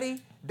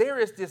 Daddy, there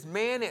is this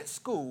man at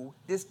school,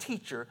 this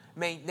teacher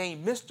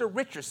named Mr.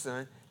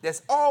 Richardson,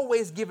 that's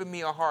always giving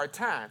me a hard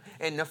time.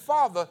 And the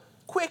father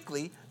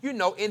quickly,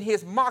 in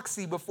his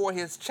moxie before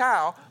his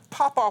child,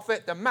 pop off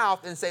at the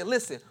mouth and say,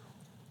 listen,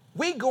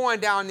 we going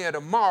down there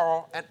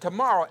tomorrow,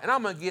 and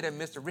I'm going to get in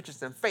Mr.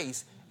 Richardson's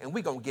face, and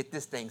we going to get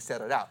this thing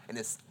settled out. And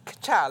this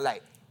child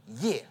like,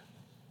 yeah.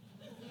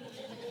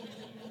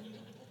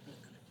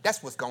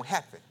 That's what's going to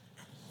happen.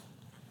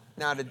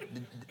 Now,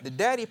 the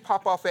daddy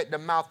pop off at the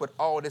mouth with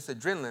all this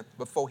adrenaline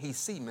before he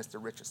see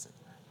Mr. Richardson.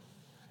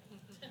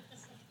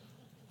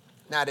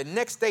 Now, the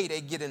next day,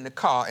 they get in the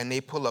car and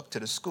they pull up to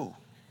the school.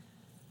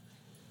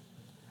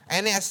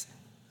 And as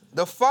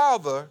the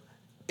father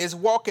is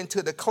walking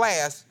to the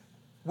class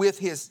with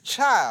his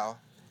child,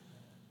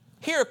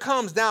 here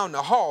comes down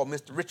the hall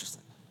Mr.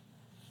 Richardson,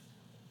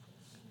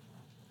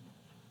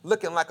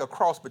 looking like a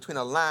cross between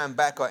a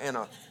linebacker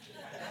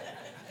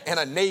and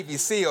a Navy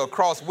SEAL,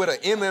 crossed with an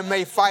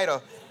MMA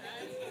fighter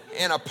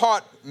and a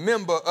part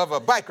member of a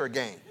biker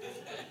gang.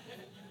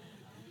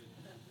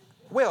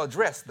 Well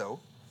dressed, though,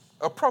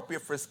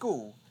 appropriate for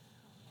school,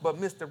 but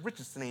Mr.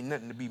 Richardson ain't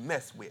nothing to be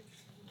messed with.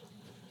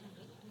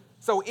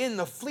 So in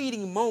the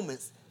fleeting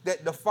moments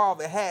that the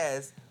father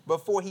has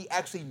before he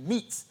actually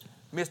meets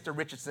Mr.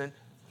 Richardson,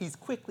 he's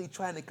quickly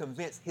trying to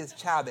convince his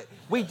child that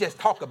we just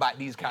talk about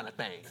these kind of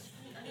things.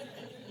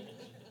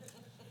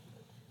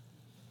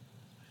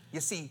 You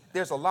see,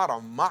 there's a lot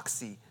of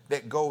moxie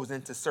that goes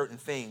into certain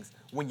things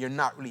when you're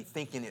not really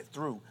thinking it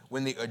through,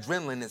 when the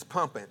adrenaline is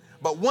pumping.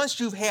 But once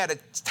you've had a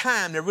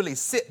time to really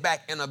sit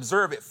back and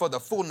observe it for the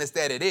fullness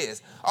that it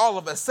is, all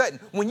of a sudden,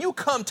 when you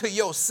come to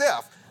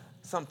yourself,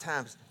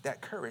 sometimes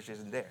that courage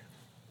isn't there.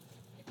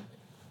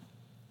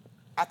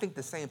 I think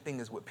the same thing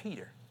is with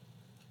Peter.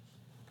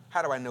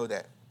 How do I know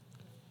that?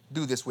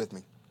 Do this with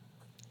me.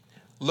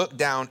 Look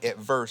down at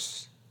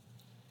verse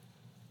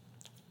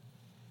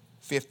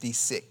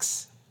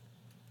 56.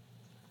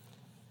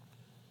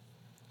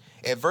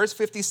 At verse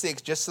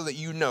 56, just so that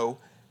you know,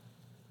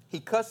 he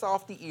cuts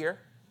off the ear.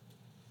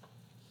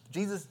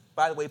 Jesus,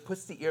 by the way,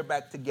 puts the ear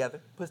back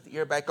together, puts the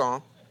ear back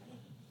on.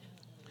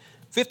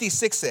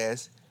 56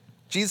 says,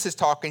 Jesus is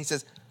talking, he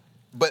says,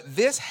 but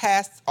this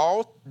has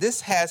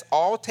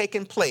all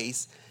taken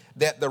place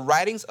that the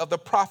writings of the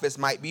prophets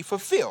might be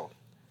fulfilled.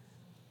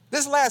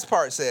 This last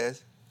part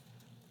says,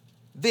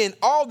 then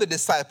all the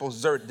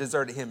disciples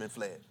deserted him and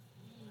fled.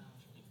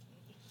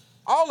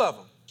 All of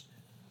them.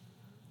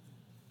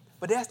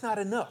 But that's not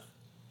enough.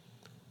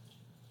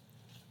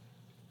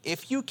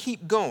 If you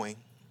keep going,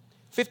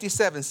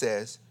 57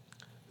 says,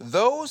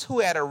 those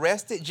who had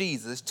arrested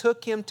Jesus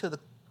took him to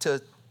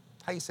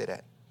how you say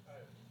that?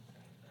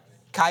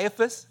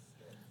 Caiaphas.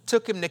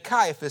 Took him to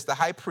Caiaphas, the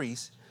high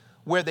priest,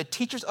 where the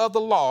teachers of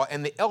the law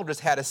and the elders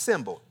had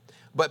assembled.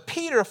 But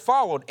Peter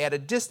followed at a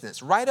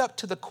distance, right up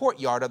to the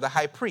courtyard of the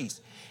high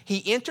priest.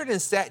 He entered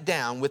and sat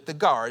down with the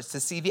guards to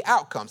see the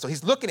outcome. So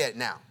he's looking at it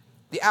now,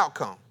 the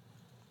outcome.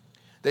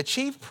 The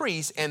chief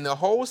priests and the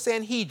whole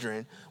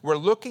Sanhedrin were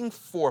looking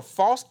for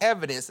false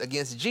evidence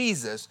against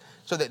Jesus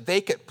so that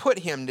they could put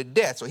him to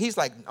death. So he's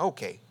like,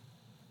 okay,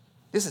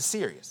 this is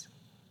serious.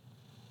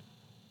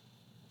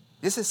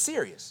 This is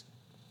serious.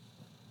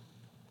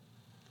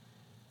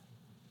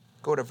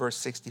 Go to verse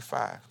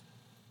 65.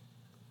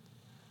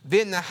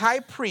 Then the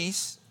high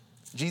priest,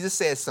 Jesus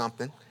says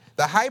something.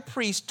 The high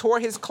priest tore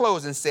his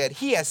clothes and said,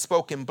 he has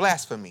spoken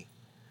blasphemy.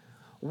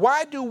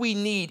 Why do we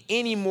need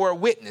any more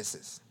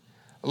witnesses?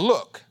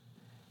 Look,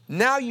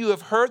 now you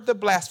have heard the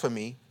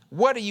blasphemy.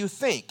 What do you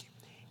think?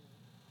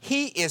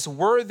 He is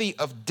worthy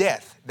of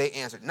death, they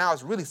answered. Now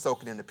it's really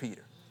soaking into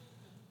Peter.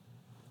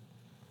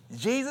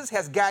 Jesus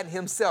has gotten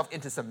himself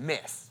into some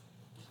mess.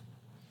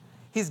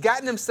 He's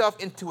gotten himself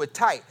into a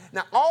tight.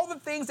 Now, all the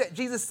things that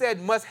Jesus said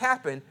must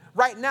happen,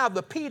 right now,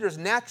 Peter's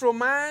natural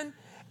mind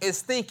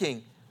is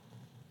thinking,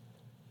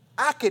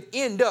 I could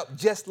end up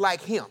just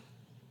like him.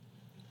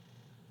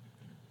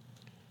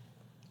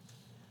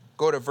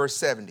 Go to verse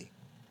 70.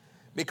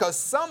 Because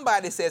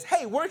somebody says,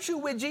 hey, weren't you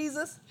with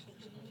Jesus?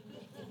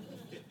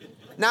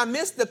 Now,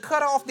 Mr.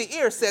 Cut Off the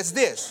Ear says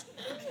this.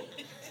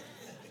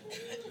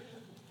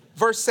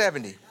 Verse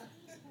 70.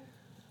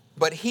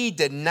 But he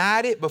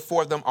denied it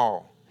before them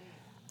all.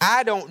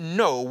 I don't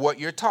know what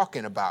you're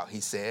talking about,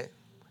 he said.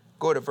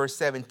 Go to verse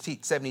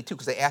 72,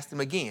 because they asked him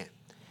again.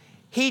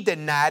 He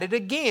denied it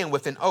again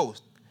with an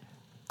oath.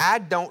 I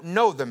don't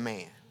know the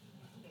man.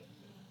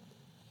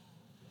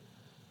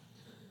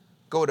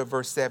 Go to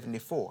verse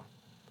 74.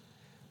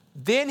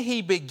 Then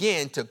he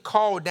began to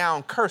call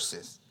down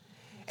curses,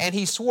 and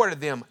he swore to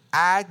them,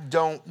 I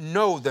don't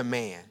know the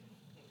man.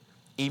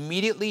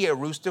 Immediately a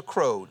rooster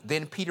crowed.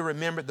 Then Peter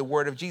remembered the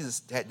word of Jesus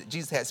that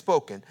Jesus had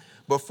spoken.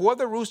 Before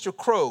the rooster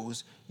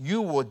crows,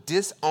 you will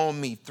disown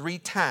me 3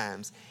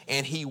 times.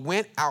 And he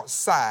went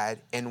outside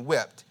and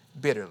wept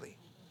bitterly.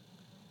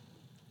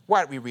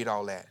 Why did we read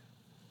all that?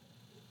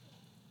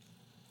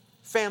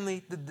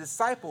 Family, the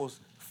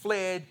disciples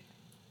fled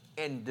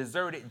and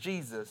deserted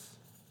Jesus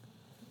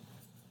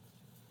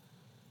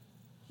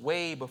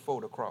way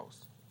before the cross.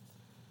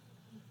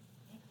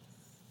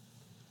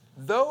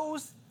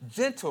 Those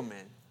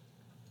gentlemen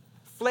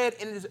fled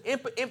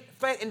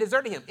and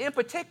deserted him. In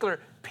particular,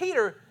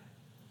 Peter,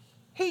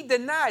 he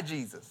denied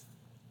Jesus.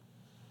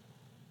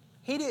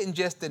 He didn't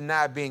just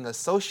deny being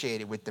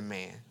associated with the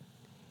man.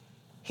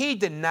 He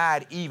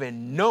denied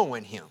even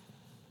knowing him.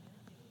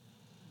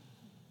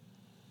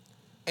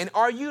 And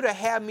are you to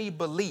have me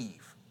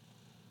believe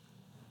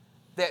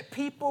that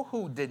people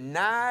who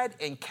denied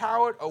and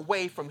cowered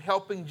away from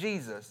helping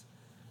Jesus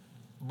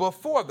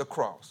before the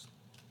cross,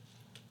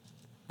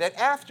 that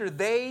after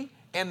they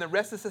and the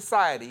rest of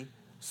society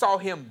saw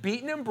him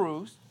beaten and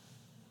bruised,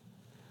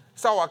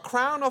 saw a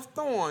crown of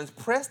thorns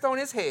pressed on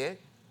his head,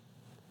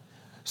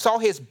 saw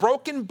his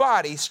broken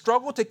body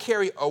struggle to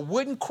carry a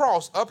wooden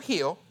cross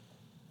uphill,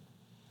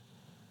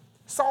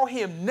 saw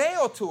him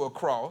nailed to a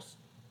cross,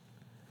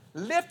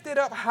 lifted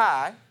up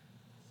high,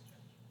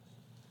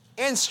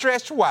 and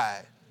stretched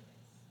wide?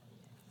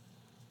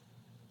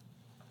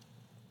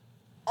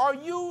 Are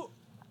you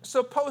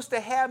supposed to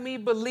have me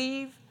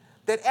believe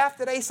that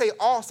after they saw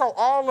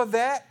all of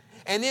that,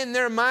 and in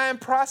their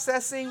mind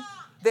processing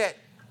that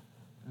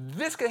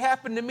this could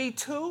happen to me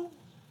too,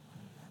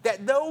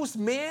 that those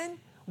men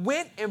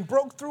went and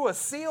broke through a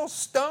sealed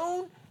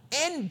stone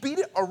and beat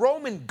a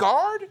Roman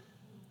guard?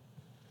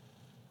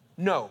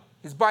 No,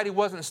 his body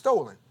wasn't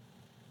stolen.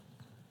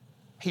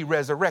 He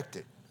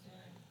resurrected.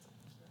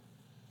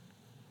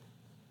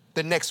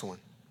 The next one.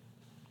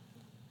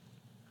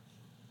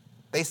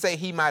 They say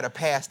he might have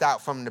passed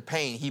out from the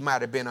pain. He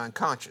might have been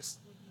unconscious.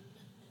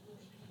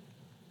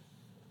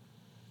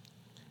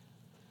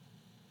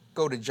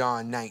 Go to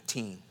John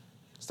 19,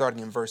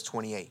 starting in verse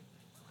 28.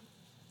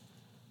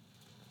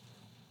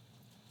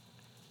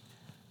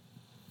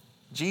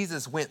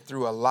 Jesus went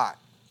through a lot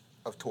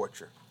of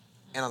torture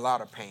and a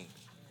lot of pain.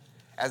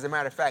 As a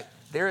matter of fact,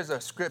 there is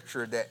a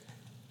scripture that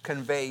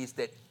conveys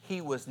that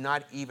he was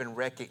not even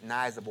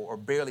recognizable or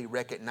barely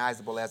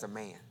recognizable as a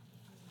man.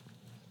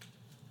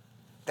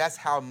 That's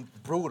how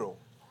brutal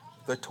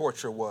the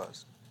torture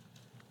was.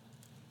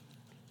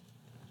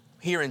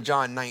 Here in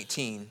John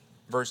 19,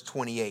 verse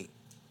 28,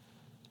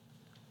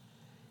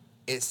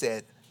 it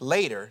said,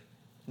 later,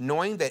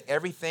 knowing that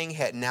everything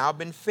had now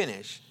been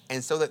finished,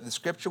 and so that the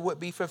scripture would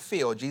be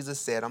fulfilled, Jesus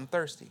said, I'm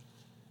thirsty.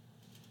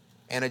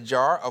 And a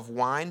jar of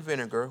wine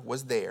vinegar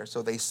was there,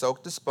 so they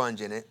soaked the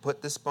sponge in it,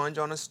 put the sponge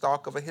on a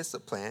stalk of a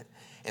hyssop plant,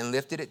 and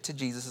lifted it to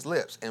Jesus'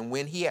 lips. And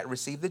when he had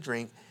received the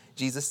drink,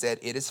 Jesus said,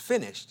 it is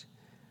finished.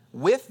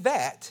 With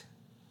that,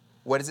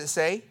 what does it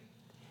say?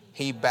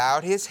 He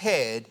bowed his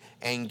head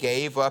and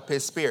gave up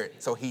his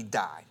spirit. So he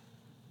died.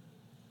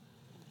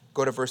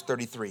 Go to verse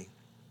 33.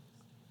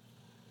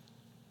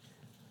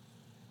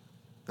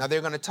 Now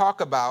they're going to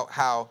talk about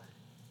how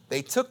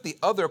they took the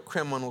other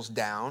criminals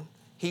down.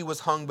 He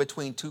was hung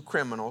between 2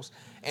 criminals.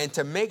 And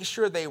to make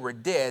sure they were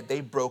dead,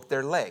 they broke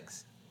their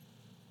legs.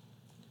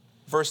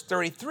 Verse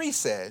 33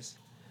 says,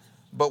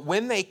 but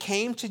when they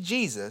came to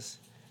Jesus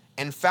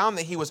and found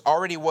that he was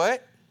already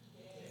what?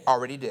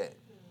 Already dead.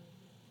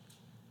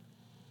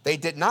 They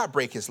did not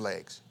break his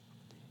legs.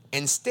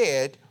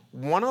 Instead,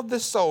 one of the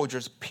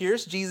soldiers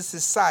pierced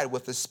Jesus' side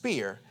with a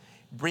spear,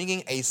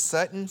 bringing a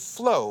sudden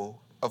flow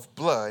of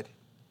blood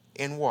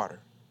and water.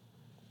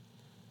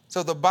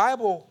 So the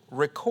Bible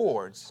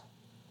records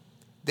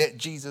that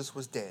Jesus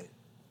was dead.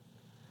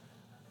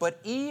 But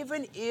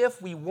even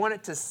if we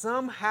wanted to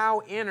somehow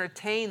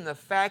entertain the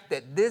fact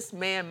that this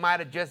man might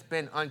have just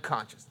been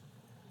unconscious,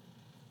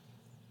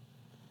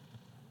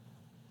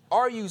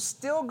 are you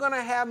still going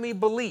to have me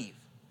believe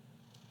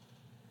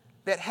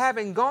that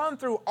having gone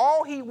through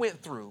all he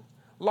went through,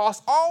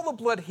 lost all the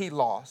blood he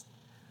lost,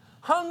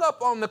 hung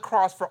up on the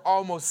cross for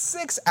almost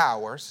 6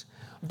 hours,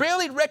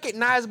 barely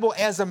recognizable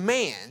as a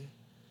man,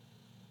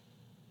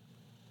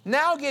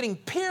 now getting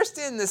pierced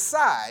in the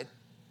side,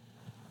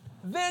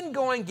 then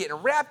going, getting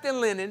wrapped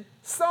in linen,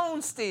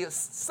 stone sealed,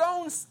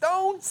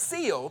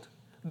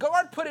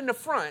 guard put in the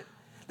front,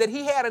 that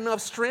he had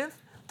enough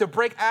strength to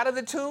break out of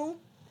the tomb,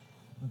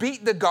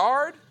 beat the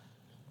guard,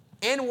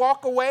 and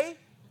walk away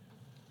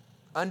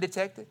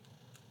undetected?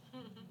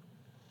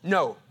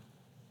 No.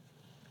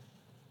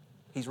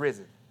 He's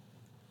risen.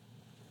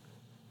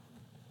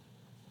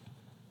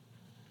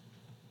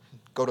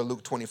 Go to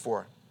Luke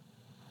 24.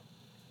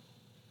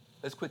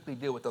 Let's quickly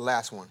deal with the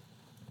last one.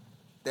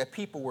 That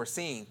people were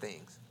seeing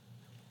things,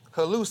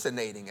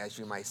 hallucinating, as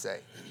you might say.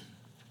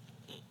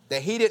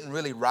 That he didn't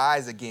really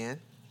rise again.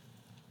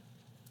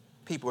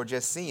 People are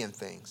just seeing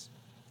things.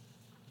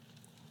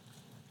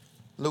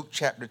 Luke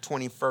chapter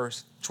 24,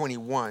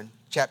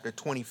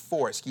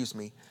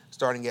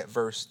 starting at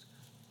verse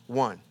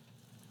 1.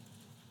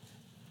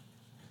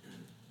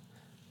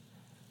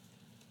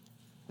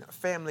 Now,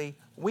 family,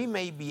 we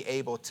may be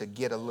able to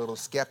get a little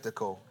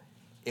skeptical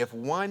if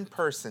one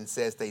person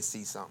says they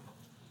see something.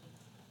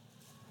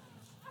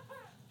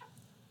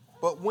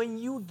 But when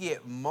you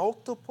get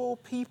multiple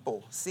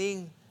people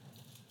seeing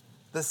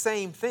the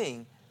same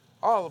thing,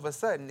 all of a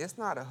sudden, it's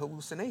not a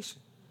hallucination.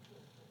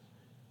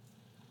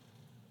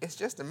 It's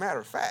just a matter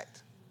of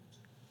fact.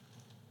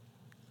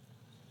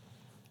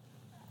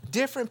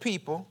 Different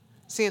people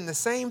seeing the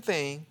same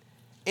thing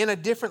in a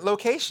different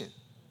location.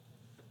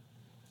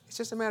 It's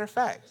just a matter of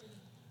fact.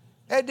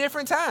 At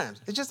different times.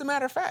 It's just a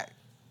matter of fact.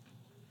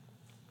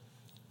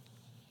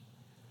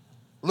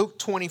 Luke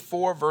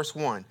 24, verse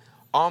 1.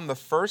 On the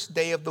first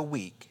day of the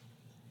week,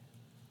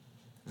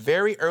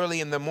 very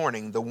early in the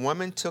morning, the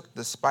woman took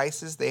the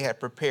spices they had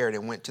prepared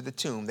and went to the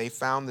tomb. They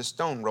found the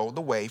stone rolled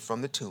away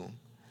from the tomb.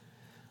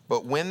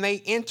 But when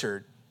they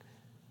entered,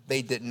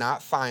 they did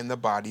not find the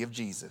body of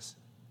Jesus.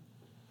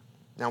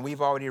 Now,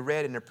 we've already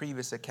read in the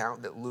previous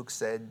account that Luke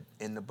said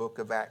in the book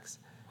of Acts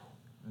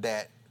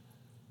that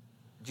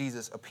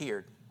Jesus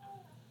appeared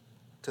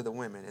to the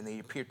women, and they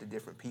appeared to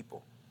different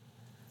people.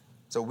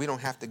 So we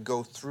don't have to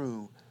go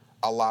through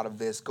a lot of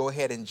this. Go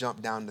ahead and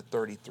jump down to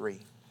 33.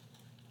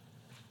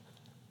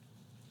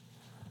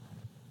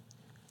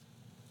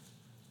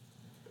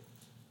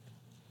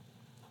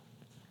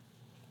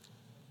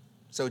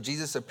 So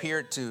Jesus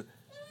appeared to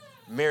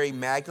Mary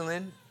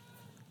Magdalene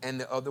and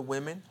the other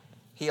women.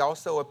 He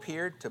also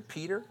appeared to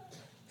Peter.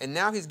 And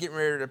now he's getting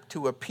ready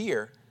to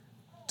appear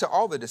to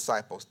all the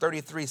disciples.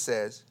 33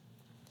 says,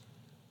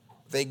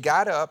 they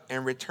got up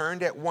and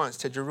returned at once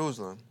to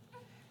Jerusalem.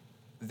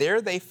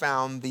 There they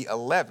found the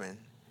 11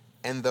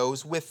 and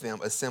those with them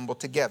assembled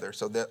together,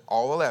 so that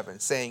all 11,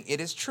 saying,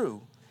 it is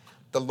true,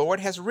 the Lord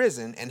has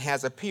risen and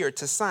has appeared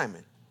to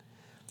Simon.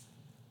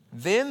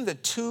 Then the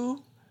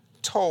two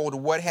told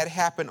what had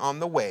happened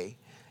on the way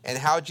and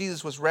how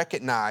Jesus was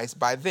recognized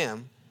by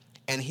them,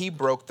 and he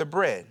broke the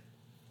bread.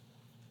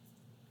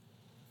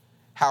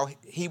 How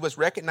he was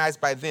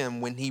recognized by them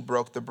when he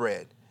broke the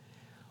bread.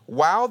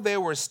 While they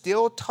were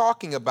still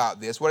talking about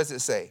this, what does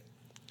it say?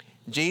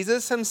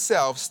 Jesus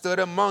himself stood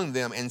among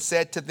them and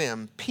said to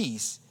them,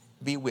 peace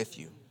be with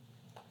you.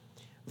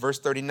 Verse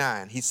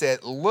 39, he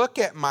said, look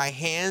at my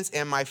hands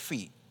and my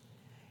feet.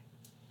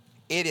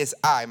 It is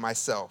I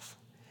myself.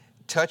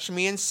 Touch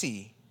me and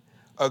see.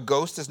 A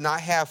ghost does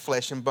not have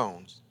flesh and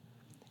bones,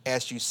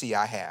 as you see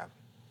I have.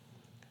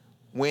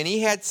 When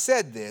he had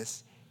said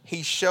this,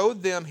 he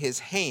showed them his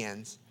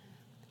hands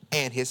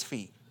and his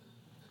feet.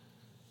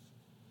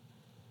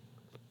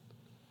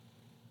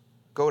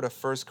 Go to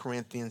 1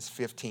 Corinthians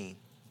 15.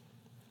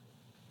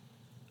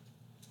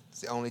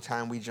 It's the only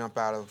time we jump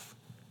out of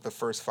the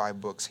first 5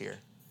 books here.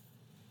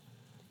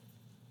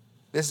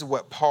 This is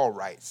what Paul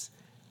writes.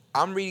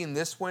 I'm reading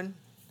this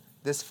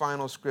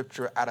final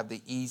scripture, out of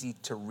the easy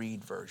to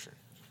read version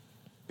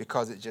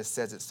because it just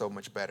says it so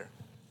much better.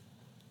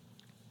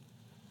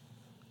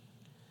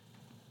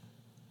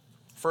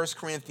 1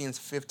 Corinthians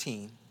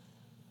 15,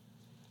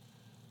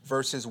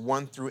 verses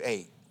 1 through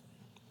 8.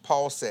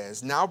 Paul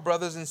says, now,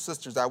 brothers and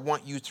sisters, I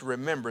want you to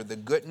remember the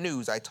good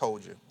news I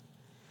told you.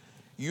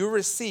 You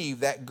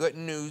received that good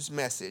news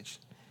message,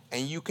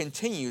 and you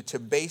continue to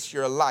base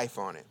your life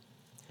on it.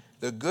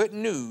 The good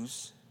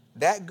news,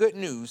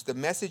 the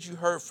message you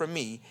heard from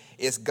me,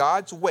 is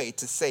God's way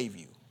to save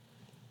you.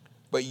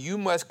 But you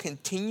must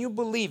continue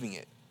believing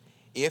it.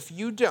 If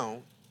you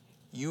don't,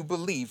 you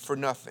believe for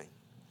nothing.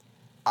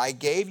 I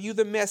gave you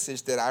the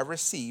message that I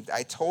received.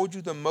 I told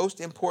you the most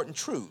important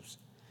truths,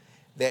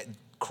 that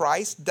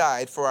Christ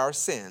died for our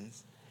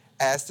sins,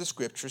 as the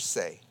scriptures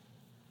say,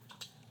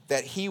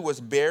 that he was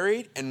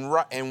buried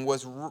and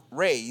was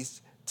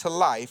raised to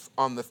life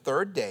on the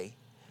third day,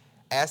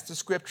 as the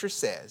scripture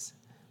says,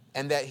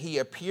 and that he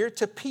appeared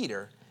to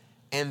Peter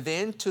and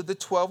then to the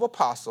 12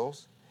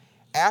 apostles.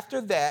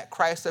 After that,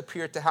 Christ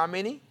appeared to how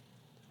many?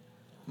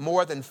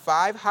 More than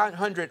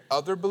 500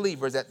 other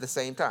believers at the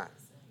same time.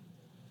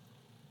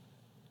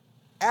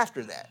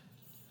 After that.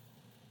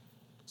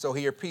 So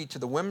he appeared to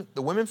the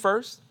women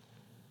first,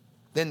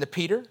 then to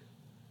Peter,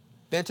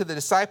 then to the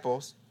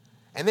disciples,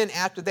 and then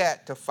after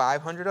that to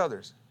 500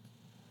 others.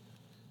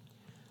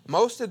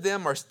 Most of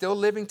them are still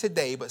living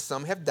today, but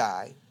some have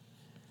died.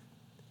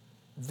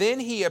 Then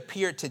he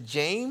appeared to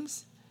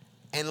James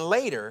and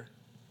later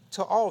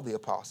to all the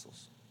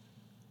apostles.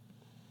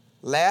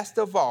 Last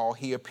of all,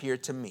 he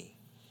appeared to me.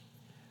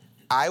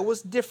 I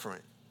was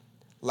different,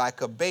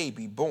 like a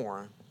baby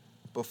born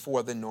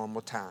before the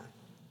normal time.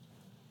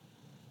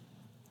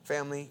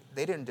 Family,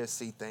 they didn't just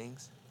see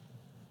things.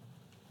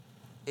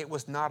 It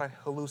was not a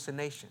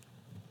hallucination.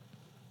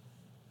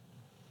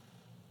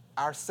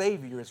 Our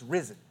Savior is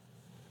risen.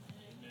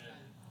 Amen.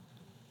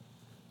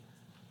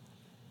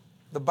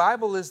 The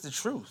Bible is the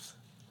truth.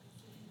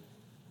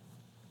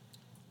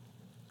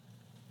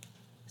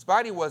 His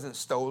body wasn't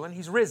stolen.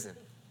 He's risen.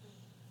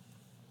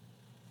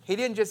 He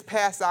didn't just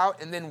pass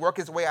out and then work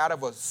his way out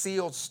of a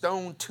sealed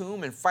stone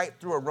tomb and fight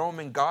through a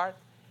Roman guard.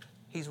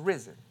 He's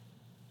risen.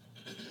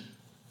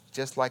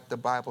 Just like the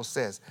Bible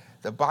says.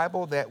 The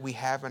Bible that we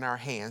have in our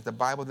hands, the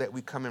Bible that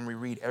we come and we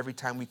read every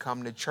time we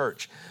come to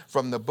church,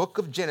 from the book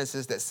of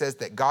Genesis that says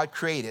that God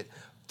created,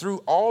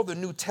 through all the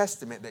New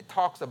Testament that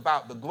talks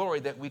about the glory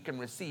that we can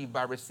receive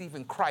by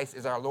receiving Christ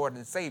as our Lord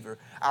and Savior,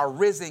 our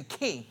risen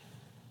King,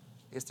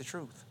 is the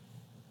truth.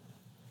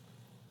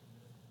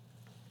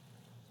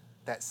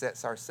 That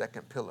sets our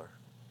second pillar.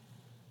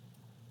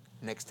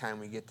 Next time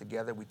we get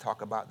together, we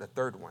talk about the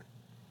third one,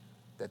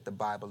 that the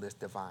Bible is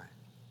divine.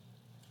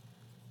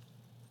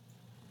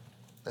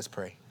 Let's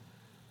pray.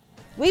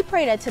 We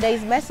pray that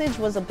today's message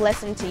was a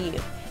blessing to you.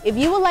 If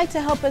you would like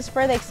to help us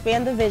further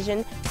expand the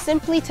vision,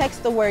 simply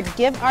text the word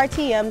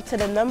GiveRTM to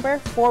the number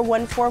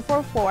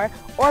 41444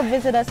 or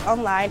visit us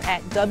online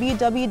at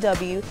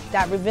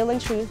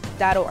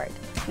www.revealingtruth.org.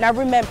 Now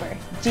remember,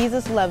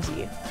 Jesus loves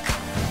you.